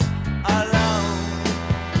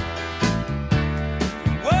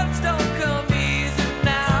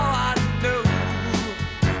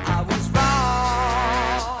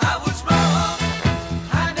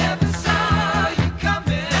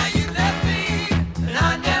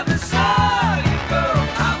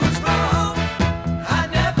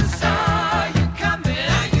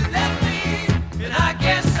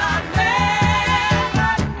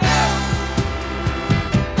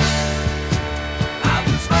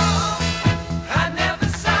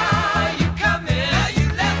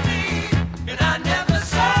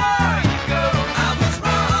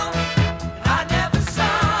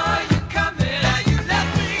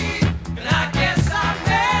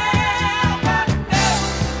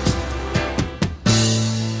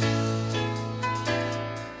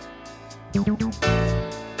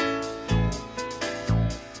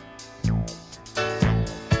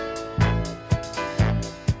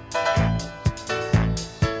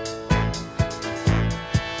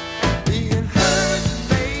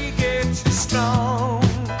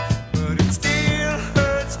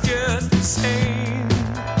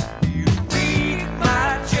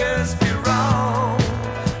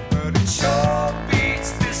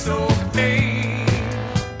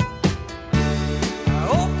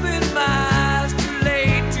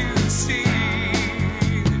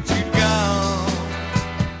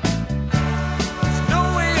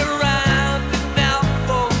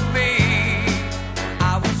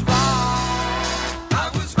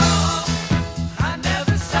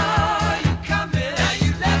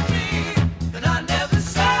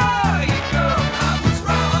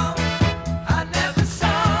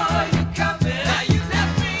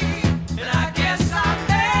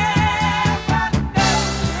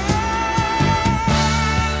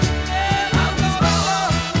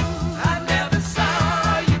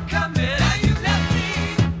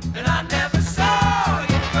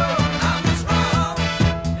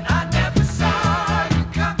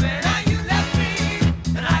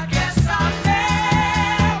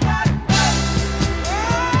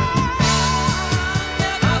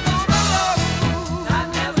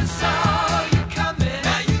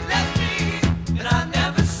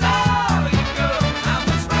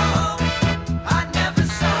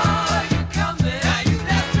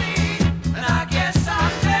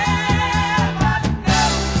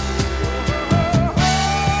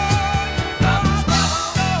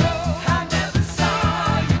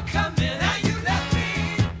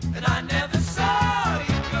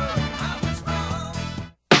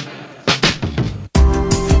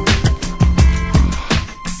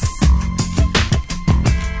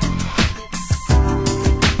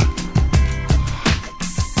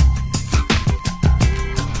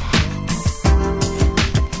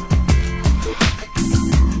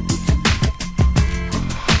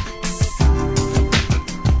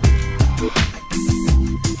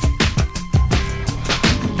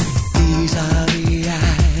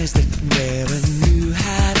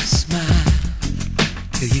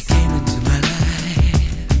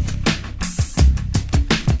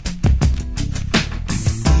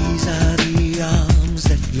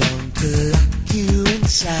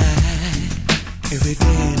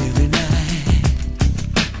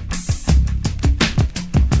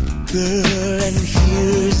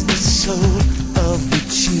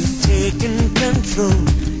 control.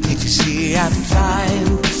 Can't you see I'm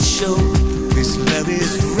trying to show this love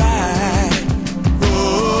is right?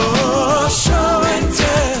 Oh, show and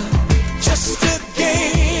tell, just a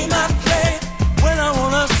game I play when I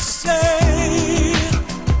wanna say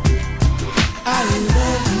I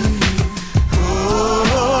love you.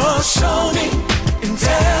 Oh, show me and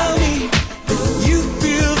tell me you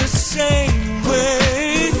feel the same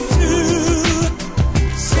way too.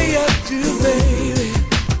 Say I do, baby.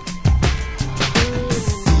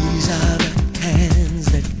 These are the hands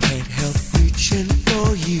that can't help reaching for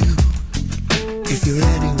you. If you're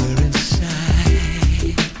anywhere inside,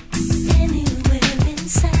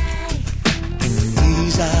 and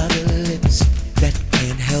these are the lips that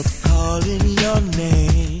can't help calling your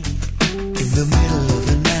name in the middle of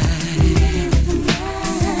the night.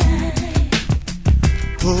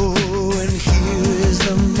 Oh, and here is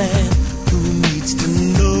the man who needs to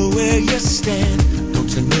know where you stand.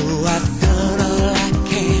 Don't you know I've done all I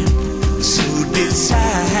can, so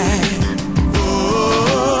decide.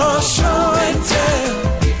 Oh, show and tell,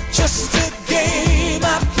 just a game I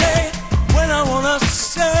play when I wanna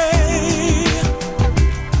say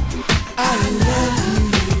I love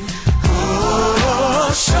you.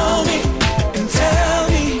 Oh, show me and tell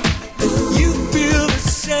me you feel the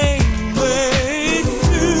same way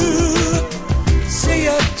too. Say I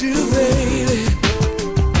do, baby.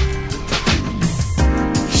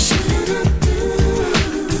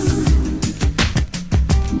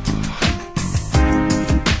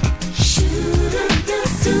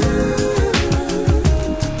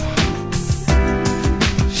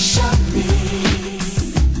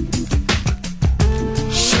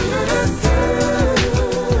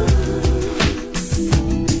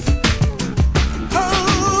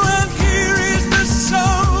 Oh, and here is the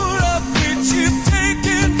soul of which you've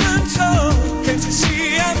taken control. Can't you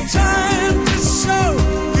see I'm trying to show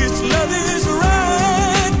this love is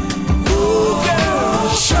right? Ooh, girl,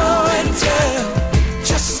 show and tell,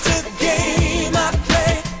 just a game I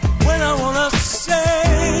play when I wanna say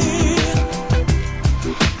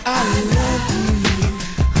I love you.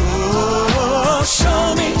 Oh, show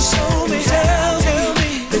me, tell me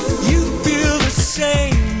that you feel the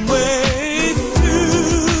same way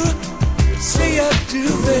too. Say I do,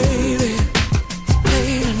 baby. Play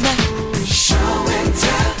tonight. Show and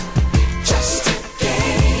tell, just a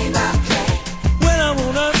game I play when I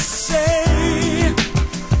wanna say,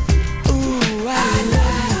 ooh, I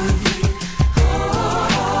love you.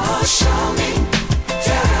 Oh, show me,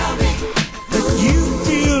 tell me that you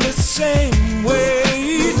feel the same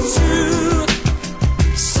way too.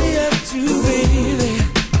 Say I do, baby.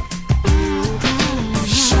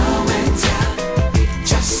 Show and tell,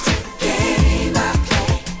 just a game I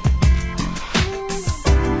play.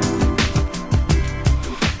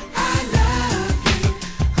 I love you.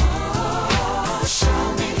 Oh, show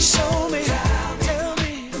me, tell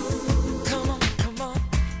me. Come on, come on.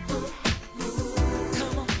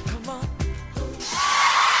 Come on, come on.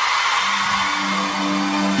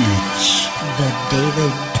 It's The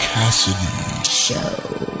David Cassidy. Show.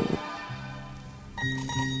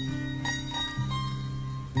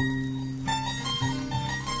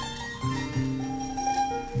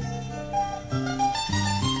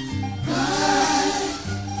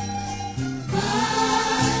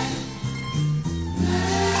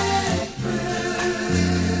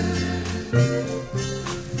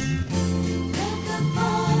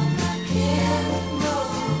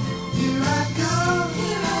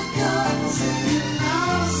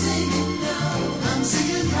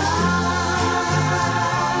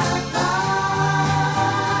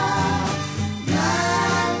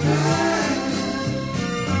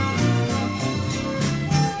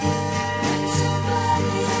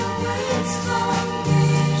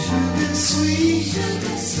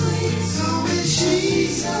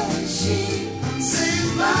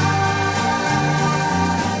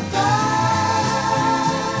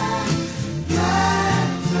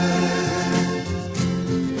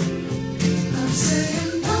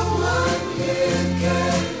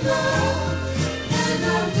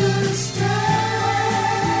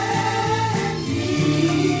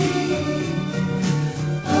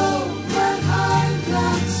 Oh, but I'm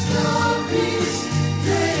not sorry.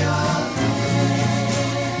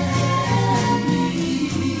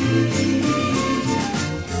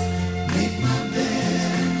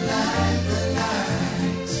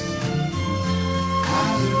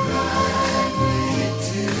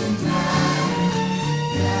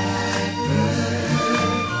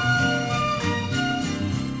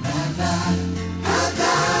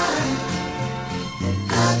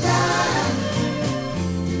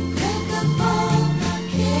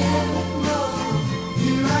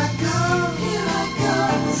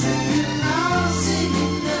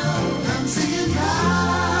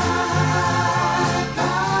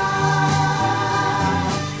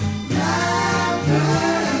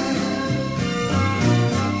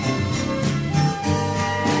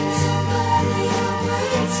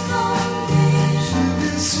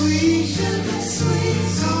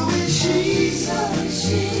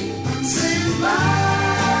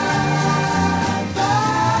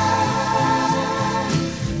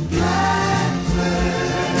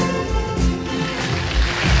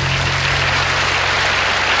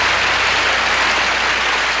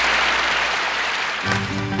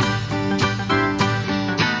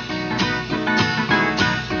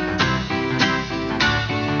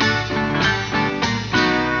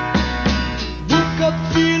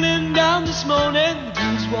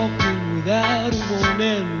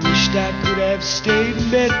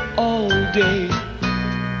 met all day.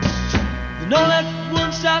 And all at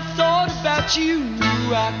once I thought about you.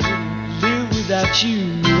 I couldn't live without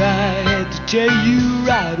you. I had to tell you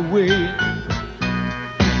right away.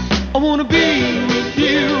 I wanna be with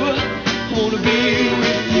you. I wanna be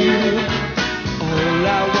with you. All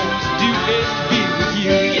I want to do is to be with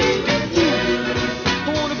you. Yes,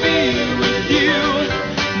 I wanna be with you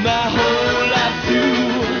my whole life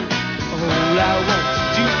through. All I want to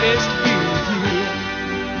do is to be with you.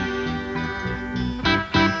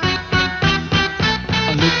 I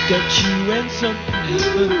looked at you and something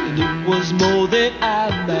happened, and it was more than I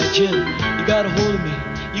imagined. You got a hold of me,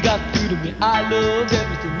 you got through to me. I love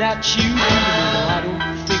everything that you do to me. No, I don't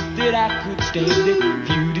think that I could stand it if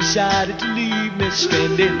you decided to leave me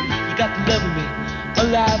stranded. You got the love of me,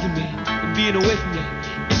 alive in me, and being away from you,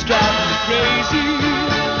 it's driving me crazy.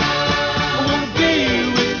 I wanna be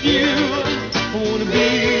with you. I wanna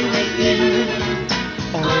be with you.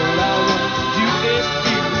 All I want to do is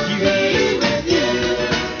be with you.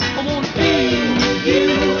 I wanna be with you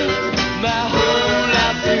my whole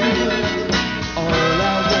life through. All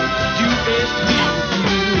I want to do is to be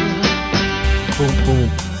with you. Boom, boom.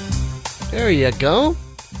 There you go.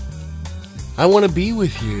 I Want to Be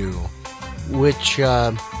With You, which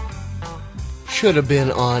should have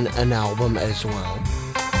been on an album as well.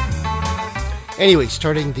 Anyway,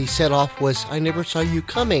 starting the set off was I Never Saw You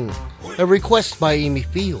Coming, a request by Amy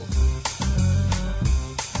Field.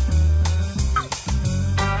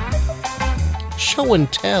 Show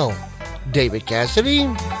and Tell, David Cassidy,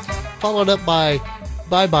 followed up by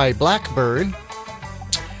Bye Bye Blackbird,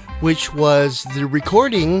 which was the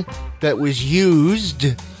recording that was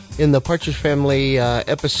used in the Partridge Family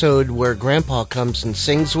episode where Grandpa comes and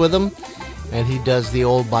sings with them, and he does the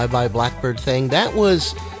old Bye Bye Blackbird thing. That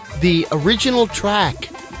was the original track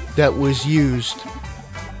that was used,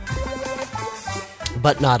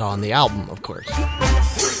 but not on the album, of course.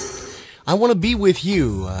 I Want to Be With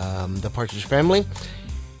You, the Partridge Family.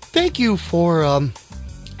 Thank you for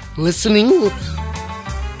listening.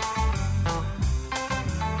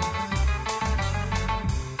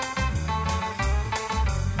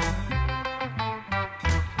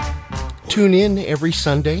 Tune in every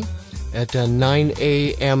Sunday at 9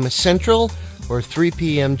 a.m. Central or 3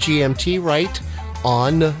 p.m. GMT right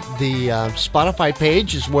on the Spotify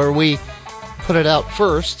page is where we put it out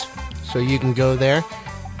first, so you can go there.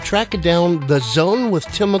 Track down The Zone with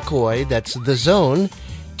Tim McCoy. That's The Zone,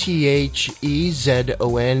 Thezone,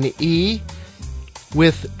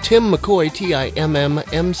 with Tim McCoy,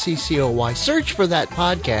 Timmmmccoy. Search for that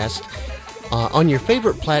podcast on your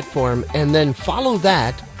favorite platform and then follow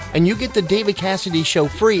that, and you get the David Cassidy Show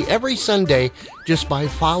free every Sunday just by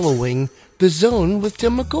following The Zone with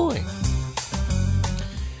Tim McCoy.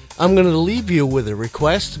 I'm going to leave you with a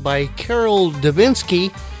request by Carol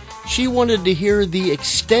Davinsky. She wanted to hear the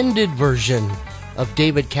extended version of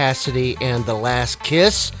David Cassidy and The Last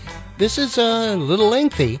Kiss. This is a little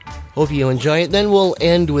lengthy. Hope you enjoy it. Then we'll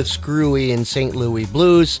end with Screwy and St. Louis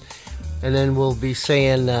Blues. And then we'll be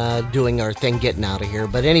saying, doing our thing, getting out of here.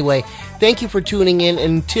 But anyway, thank you for tuning in.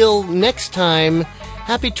 Until next time,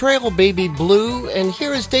 happy trail, baby blue. And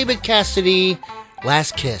here is David Cassidy,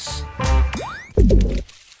 Last Kiss.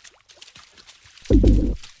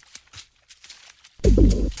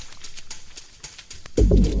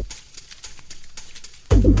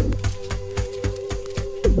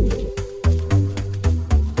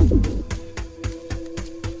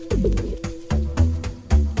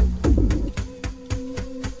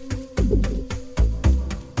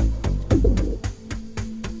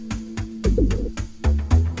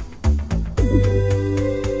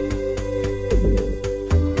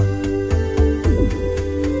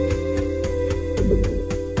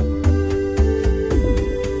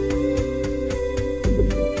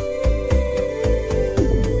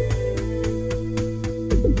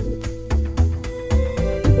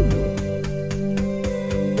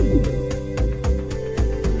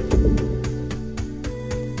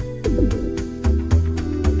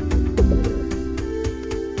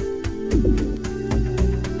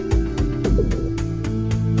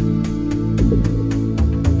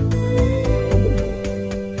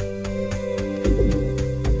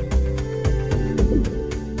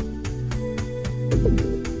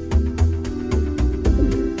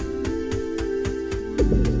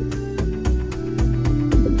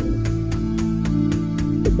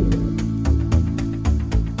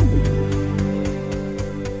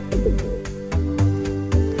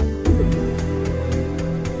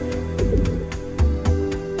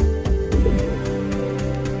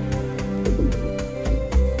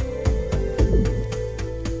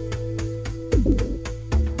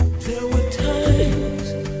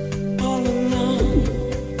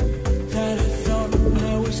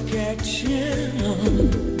 catching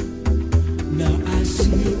on. Now I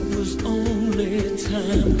see it was only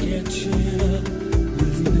time catching up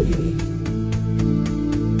with me.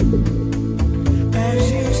 As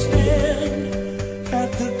you stand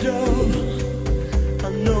at the door, I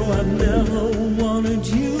know I never wanted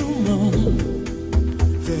you more.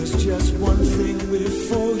 There's just one thing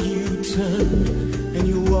before you turn and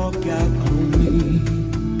you walk out on me.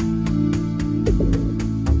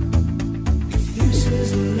 If this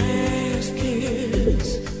is the last kiss,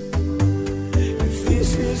 if this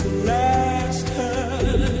is the last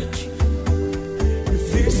touch, if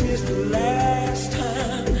this is the last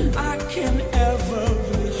time I can ever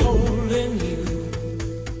be holding you,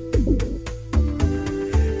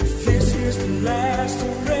 if this is the last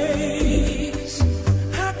embrace,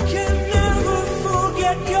 I can never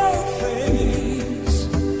forget your face.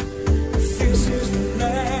 If this is the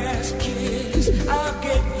last kiss, I'll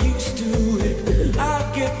get used to it. I'll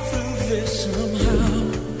get through this somehow,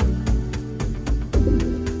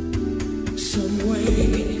 some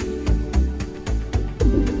way.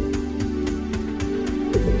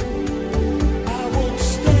 I won't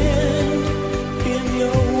stand in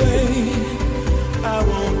your way. I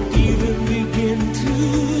won't even begin to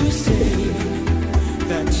say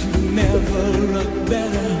that you never look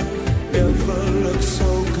better, ever look so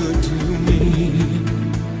good to me.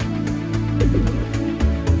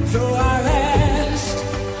 Though I've asked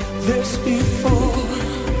this before,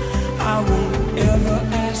 I won't ever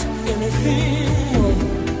ask anything more.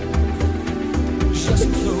 Just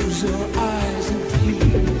close your eyes and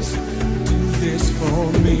please do this for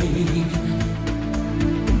me.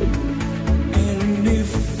 And if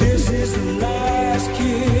this is the last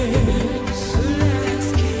kiss,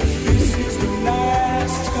 this is the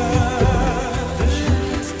last touch,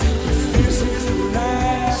 this is the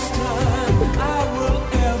last time I will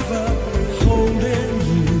ever be holding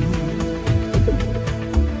you.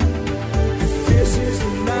 If this is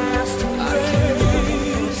the last embrace,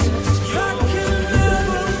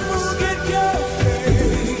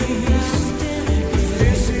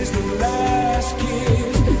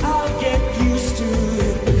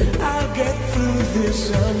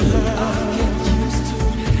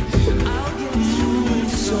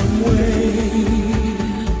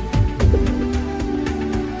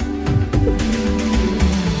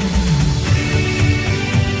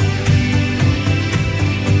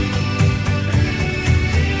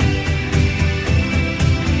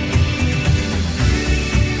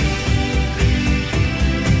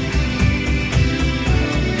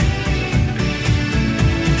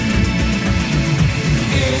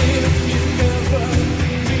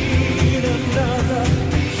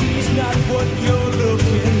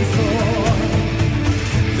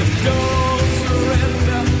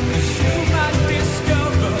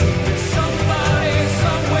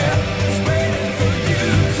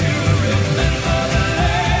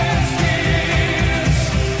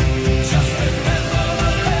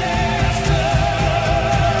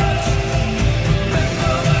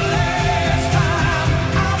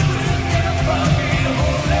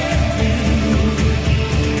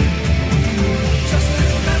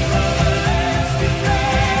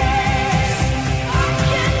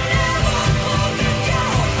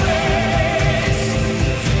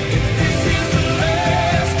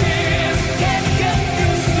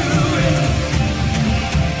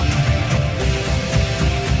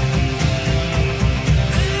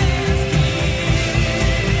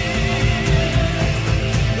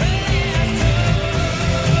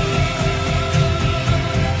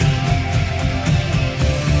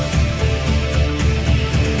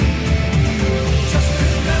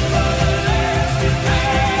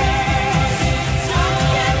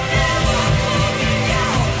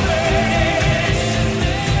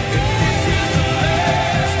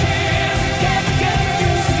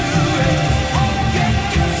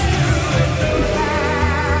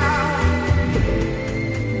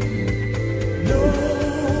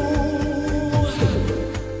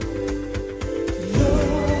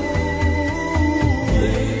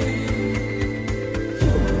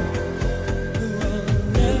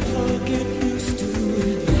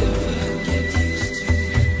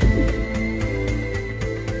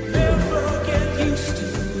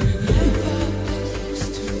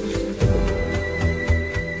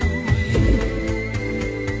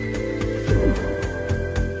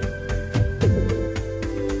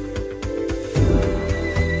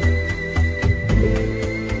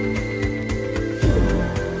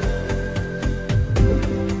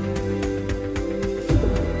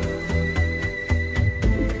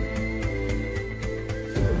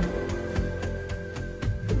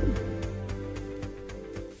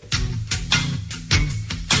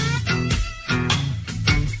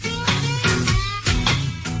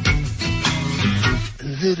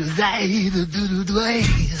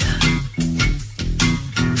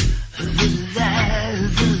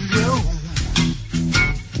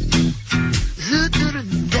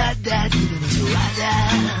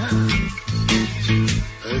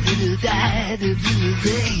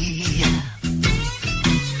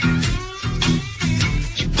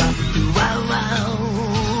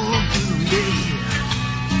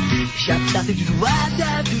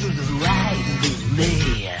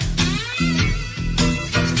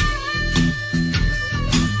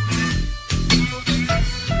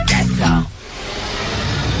 That's all.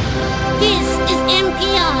 This is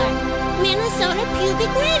NPR, Minnesota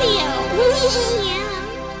Pubic Radio. Yeah.